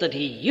 except that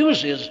he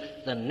uses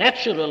the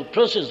natural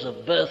process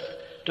of birth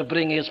to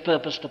bring his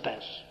purpose to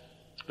pass.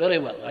 Very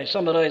well, I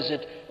summarize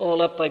it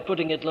all up by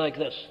putting it like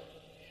this.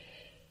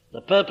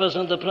 The purpose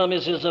and the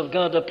promises of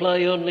God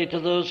apply only to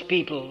those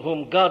people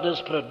whom God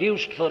has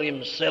produced for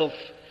himself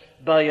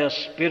by a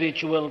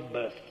spiritual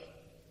birth.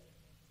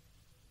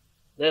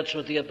 That's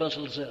what the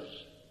apostle says.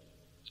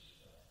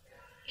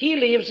 He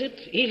leaves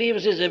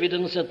his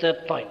evidence at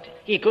that point.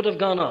 He could have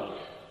gone on.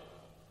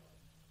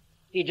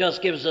 He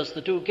just gives us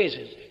the two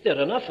cases.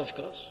 They're enough, of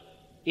course.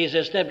 He's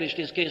established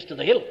his case to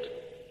the hilt.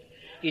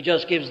 He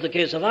just gives the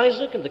case of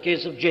Isaac and the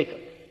case of Jacob.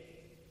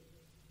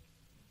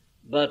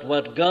 But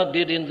what God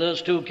did in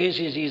those two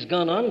cases, he's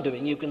gone on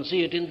doing. You can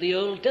see it in the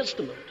Old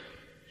Testament.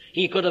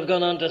 He could have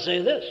gone on to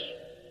say this: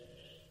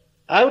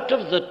 out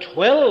of the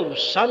 12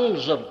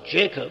 sons of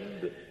Jacob,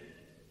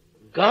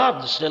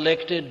 God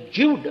selected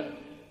Judah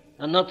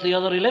and not the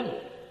other 11.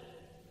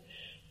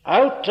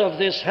 Out of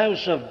this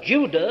house of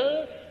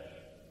Judah,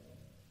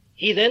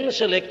 he then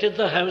selected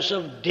the house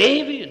of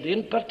David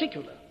in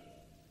particular.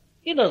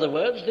 In other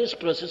words, this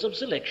process of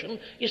selection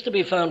is to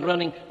be found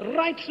running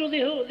right through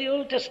the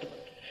Old Testament.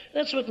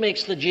 That's what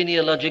makes the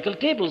genealogical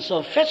tables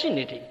so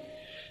fascinating.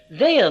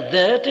 They are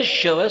there to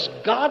show us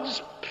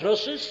God's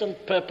process and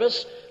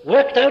purpose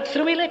worked out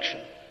through election.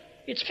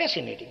 It's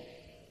fascinating.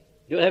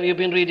 Have you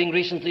been reading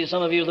recently,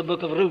 some of you, the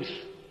book of Ruth?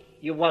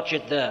 You watch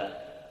it there.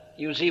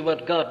 You see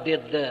what God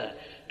did there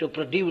to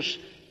produce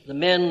the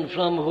men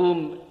from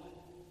whom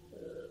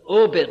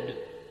Obed,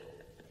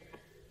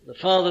 the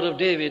father of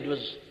David,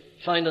 was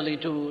finally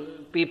to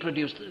be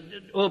produced.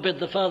 Obed,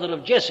 the father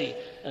of Jesse,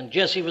 and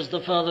Jesse was the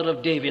father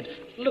of David.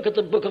 Look at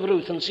the book of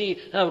Ruth and see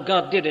how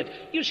God did it.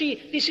 You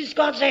see, this is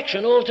God's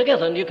action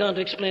altogether, and you can't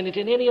explain it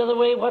in any other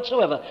way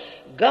whatsoever.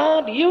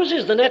 God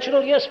uses the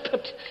natural, yes,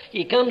 but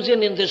he comes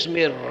in this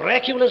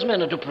miraculous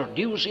manner to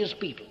produce his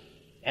people.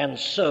 And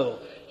so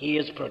he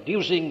is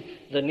producing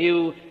the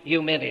new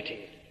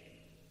humanity.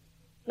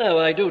 Now,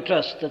 I do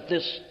trust that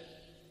this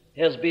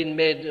has been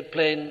made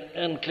plain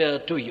and clear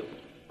to you.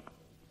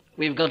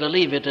 We've got to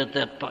leave it at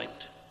that point.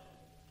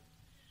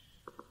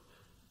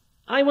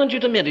 I want you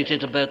to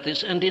meditate about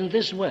this, and in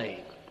this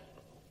way.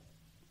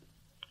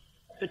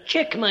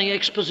 Check my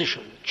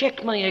exposition.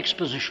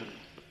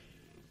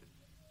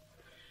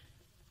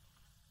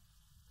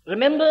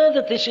 Remember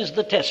that this is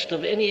the test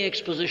of any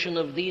exposition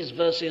of these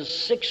verses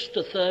 6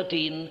 to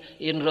 13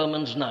 in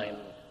Romans 9.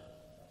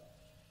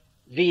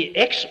 The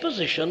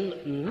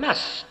exposition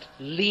must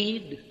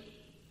lead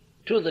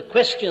to the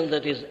question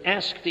that is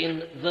asked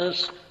in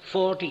verse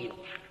 14.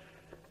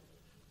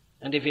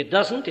 And if it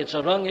doesn't, it's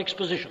a wrong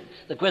exposition.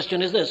 The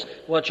question is this: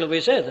 what shall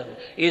we say then?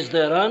 Is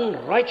there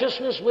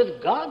unrighteousness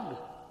with God?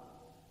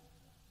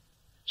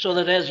 So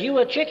that as you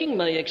are checking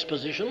my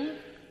exposition,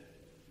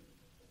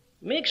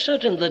 make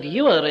certain that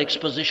your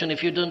exposition,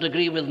 if you don't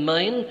agree with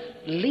mine,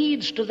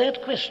 leads to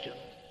that question.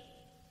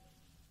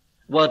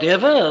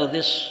 Whatever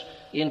this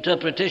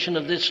interpretation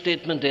of this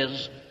statement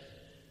is,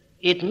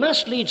 it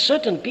must lead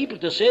certain people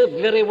to say,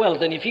 very well,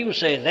 then if you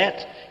say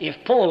that, if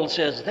Paul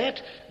says that,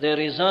 there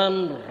is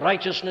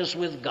unrighteousness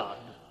with God.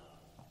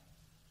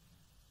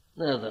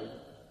 Now then,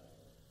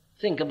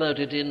 think about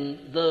it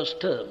in those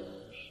terms.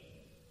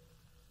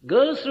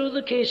 Go through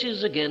the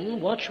cases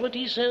again, watch what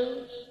he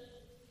says.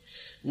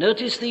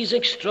 Notice these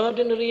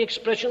extraordinary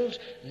expressions.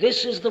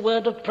 This is the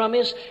word of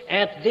promise.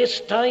 At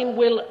this time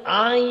will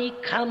I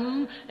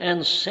come,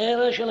 and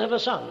Sarah shall have a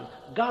son.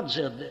 God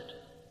said that.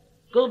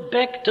 Go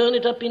back, turn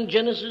it up in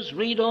Genesis,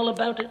 read all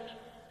about it.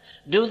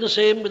 Do the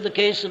same with the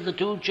case of the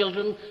two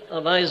children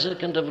of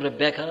Isaac and of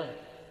Rebekah.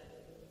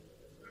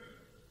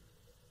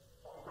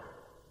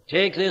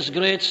 Take this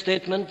great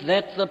statement,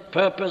 that the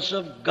purpose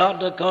of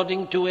God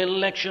according to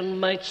election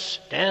might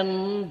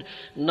stand,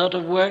 not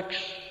of works,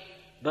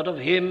 but of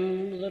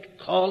him that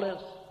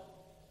calleth.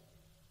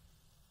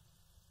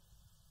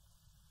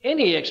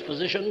 Any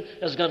exposition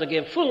has got to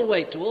give full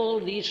weight to all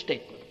these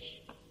statements.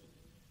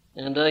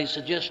 And I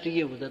suggest to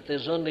you that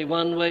there's only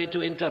one way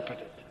to interpret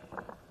it.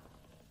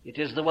 It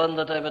is the one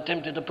that I've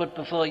attempted to put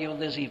before you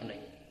this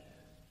evening.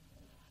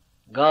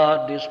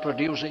 God is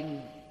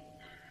producing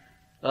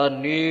a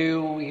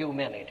new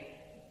humanity.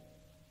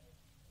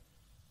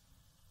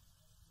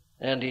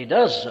 And he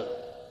does so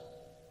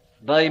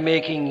by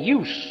making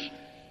use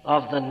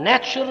of the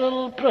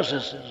natural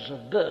processes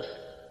of birth,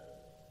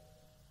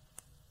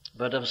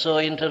 but of so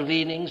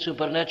intervening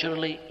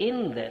supernaturally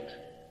in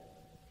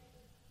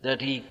that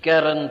he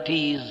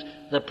guarantees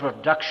the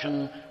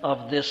production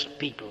of this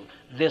people,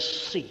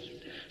 this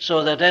seed,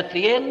 so that at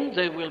the end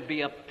there will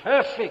be a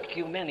perfect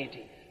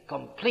humanity,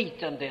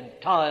 complete and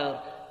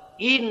entire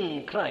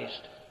in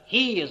Christ,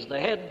 He is the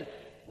head,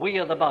 we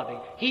are the body.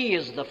 He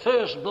is the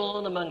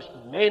firstborn amongst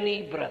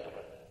many brethren.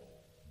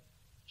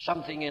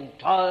 Something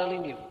entirely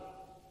new.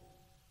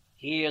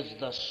 He is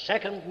the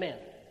second man.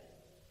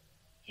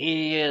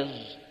 He is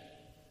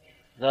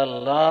the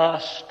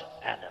last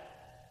Adam.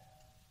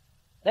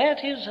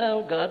 That is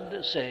how God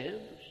saves.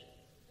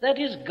 That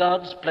is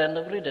God's plan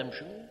of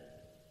redemption.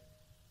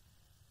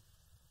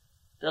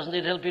 Doesn't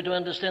it help you to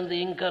understand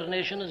the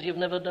incarnation as you've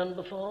never done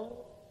before?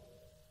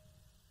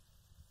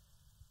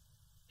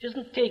 It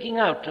isn't taking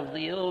out of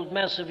the old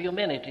mass of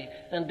humanity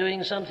and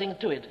doing something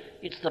to it.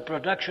 It's the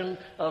production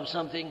of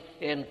something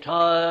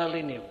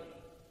entirely new.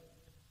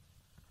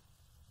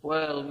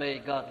 Well, may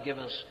God give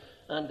us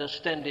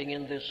understanding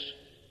in this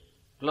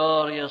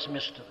glorious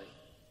mystery,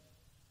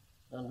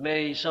 and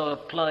may He so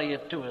apply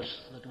it to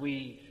us that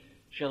we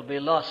shall be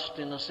lost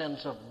in a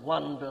sense of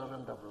wonder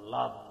and of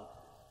love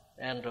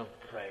and of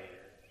praise.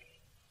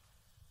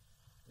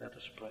 Let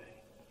us pray.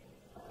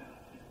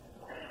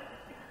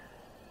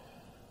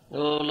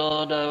 O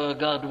Lord our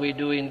God, we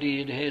do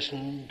indeed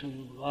hasten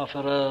to offer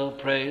our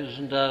praise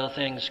and our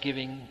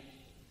thanksgiving,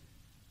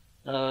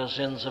 our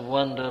sense of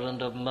wonder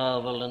and of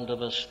marvel and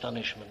of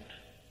astonishment.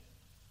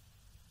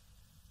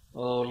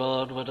 O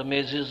Lord, what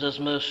amazes us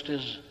most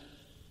is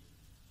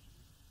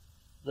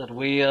that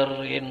we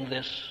are in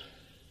this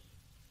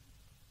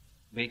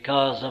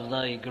because of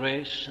Thy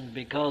grace and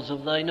because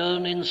of Thine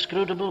own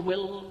inscrutable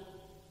will,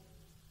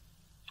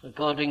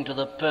 according to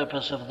the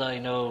purpose of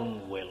Thine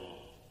own will.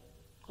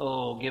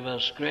 Oh, give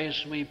us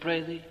grace, we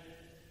pray Thee,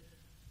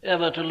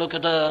 ever to look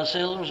at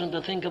ourselves and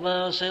to think of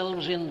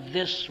ourselves in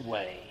this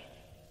way.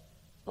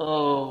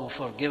 Oh,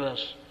 forgive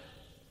us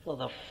for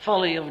the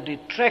folly of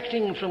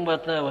detracting from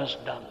what Thou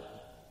hast done,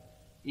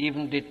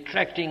 even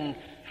detracting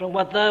from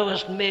what Thou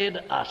hast made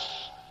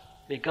us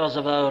because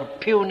of our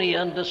puny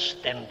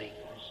understandings.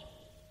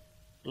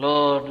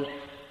 Lord,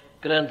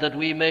 grant that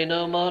we may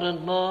know more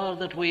and more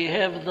that we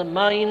have the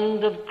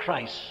mind of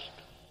Christ.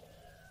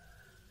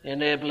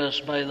 Enable us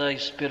by Thy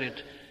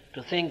Spirit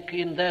to think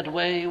in that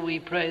way, we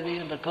pray Thee,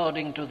 and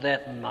according to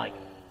that mind.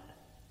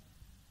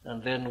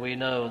 And then we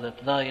know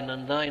that Thine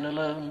and Thine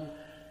alone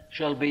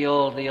shall be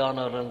all the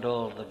honor and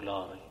all the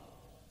glory.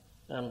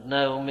 And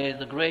now may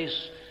the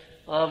grace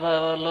of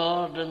our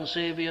Lord and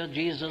Savior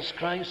Jesus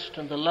Christ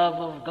and the love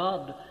of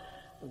God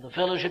and the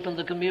fellowship and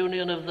the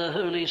communion of the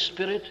Holy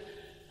Spirit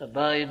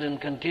abide and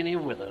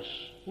continue with us,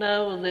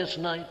 now this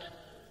night,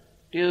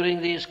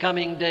 during these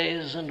coming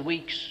days and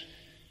weeks,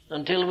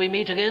 until we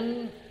meet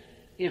again,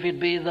 if it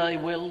be Thy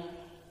will,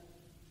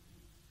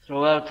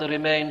 throughout the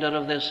remainder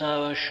of this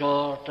our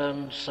short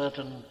and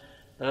certain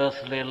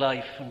earthly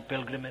life and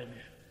pilgrimage,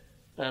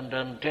 and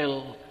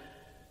until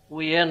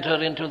we enter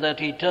into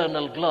that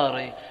eternal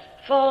glory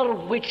for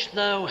which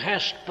Thou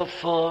hast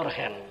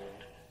beforehand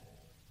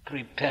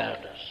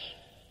prepared us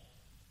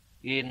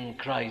in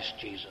Christ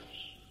Jesus.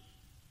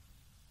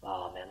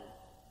 Amen.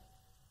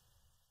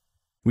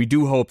 We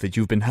do hope that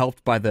you've been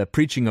helped by the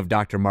preaching of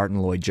Dr. Martyn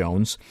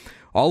Lloyd-Jones.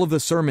 All of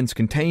the sermons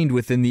contained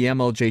within the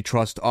MLJ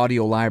Trust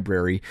audio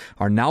library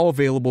are now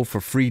available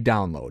for free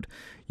download.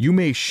 You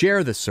may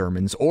share the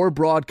sermons or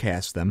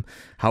broadcast them.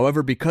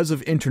 However, because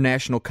of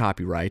international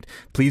copyright,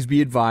 please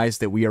be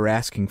advised that we are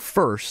asking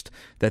first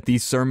that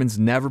these sermons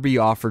never be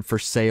offered for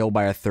sale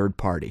by a third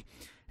party.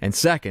 And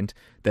second,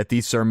 that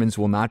these sermons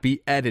will not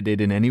be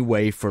edited in any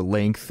way for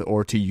length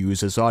or to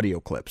use as audio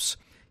clips.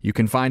 You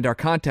can find our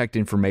contact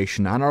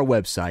information on our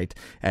website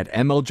at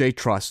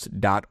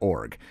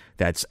mljtrust.org.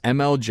 That's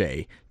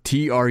mljtrust.org.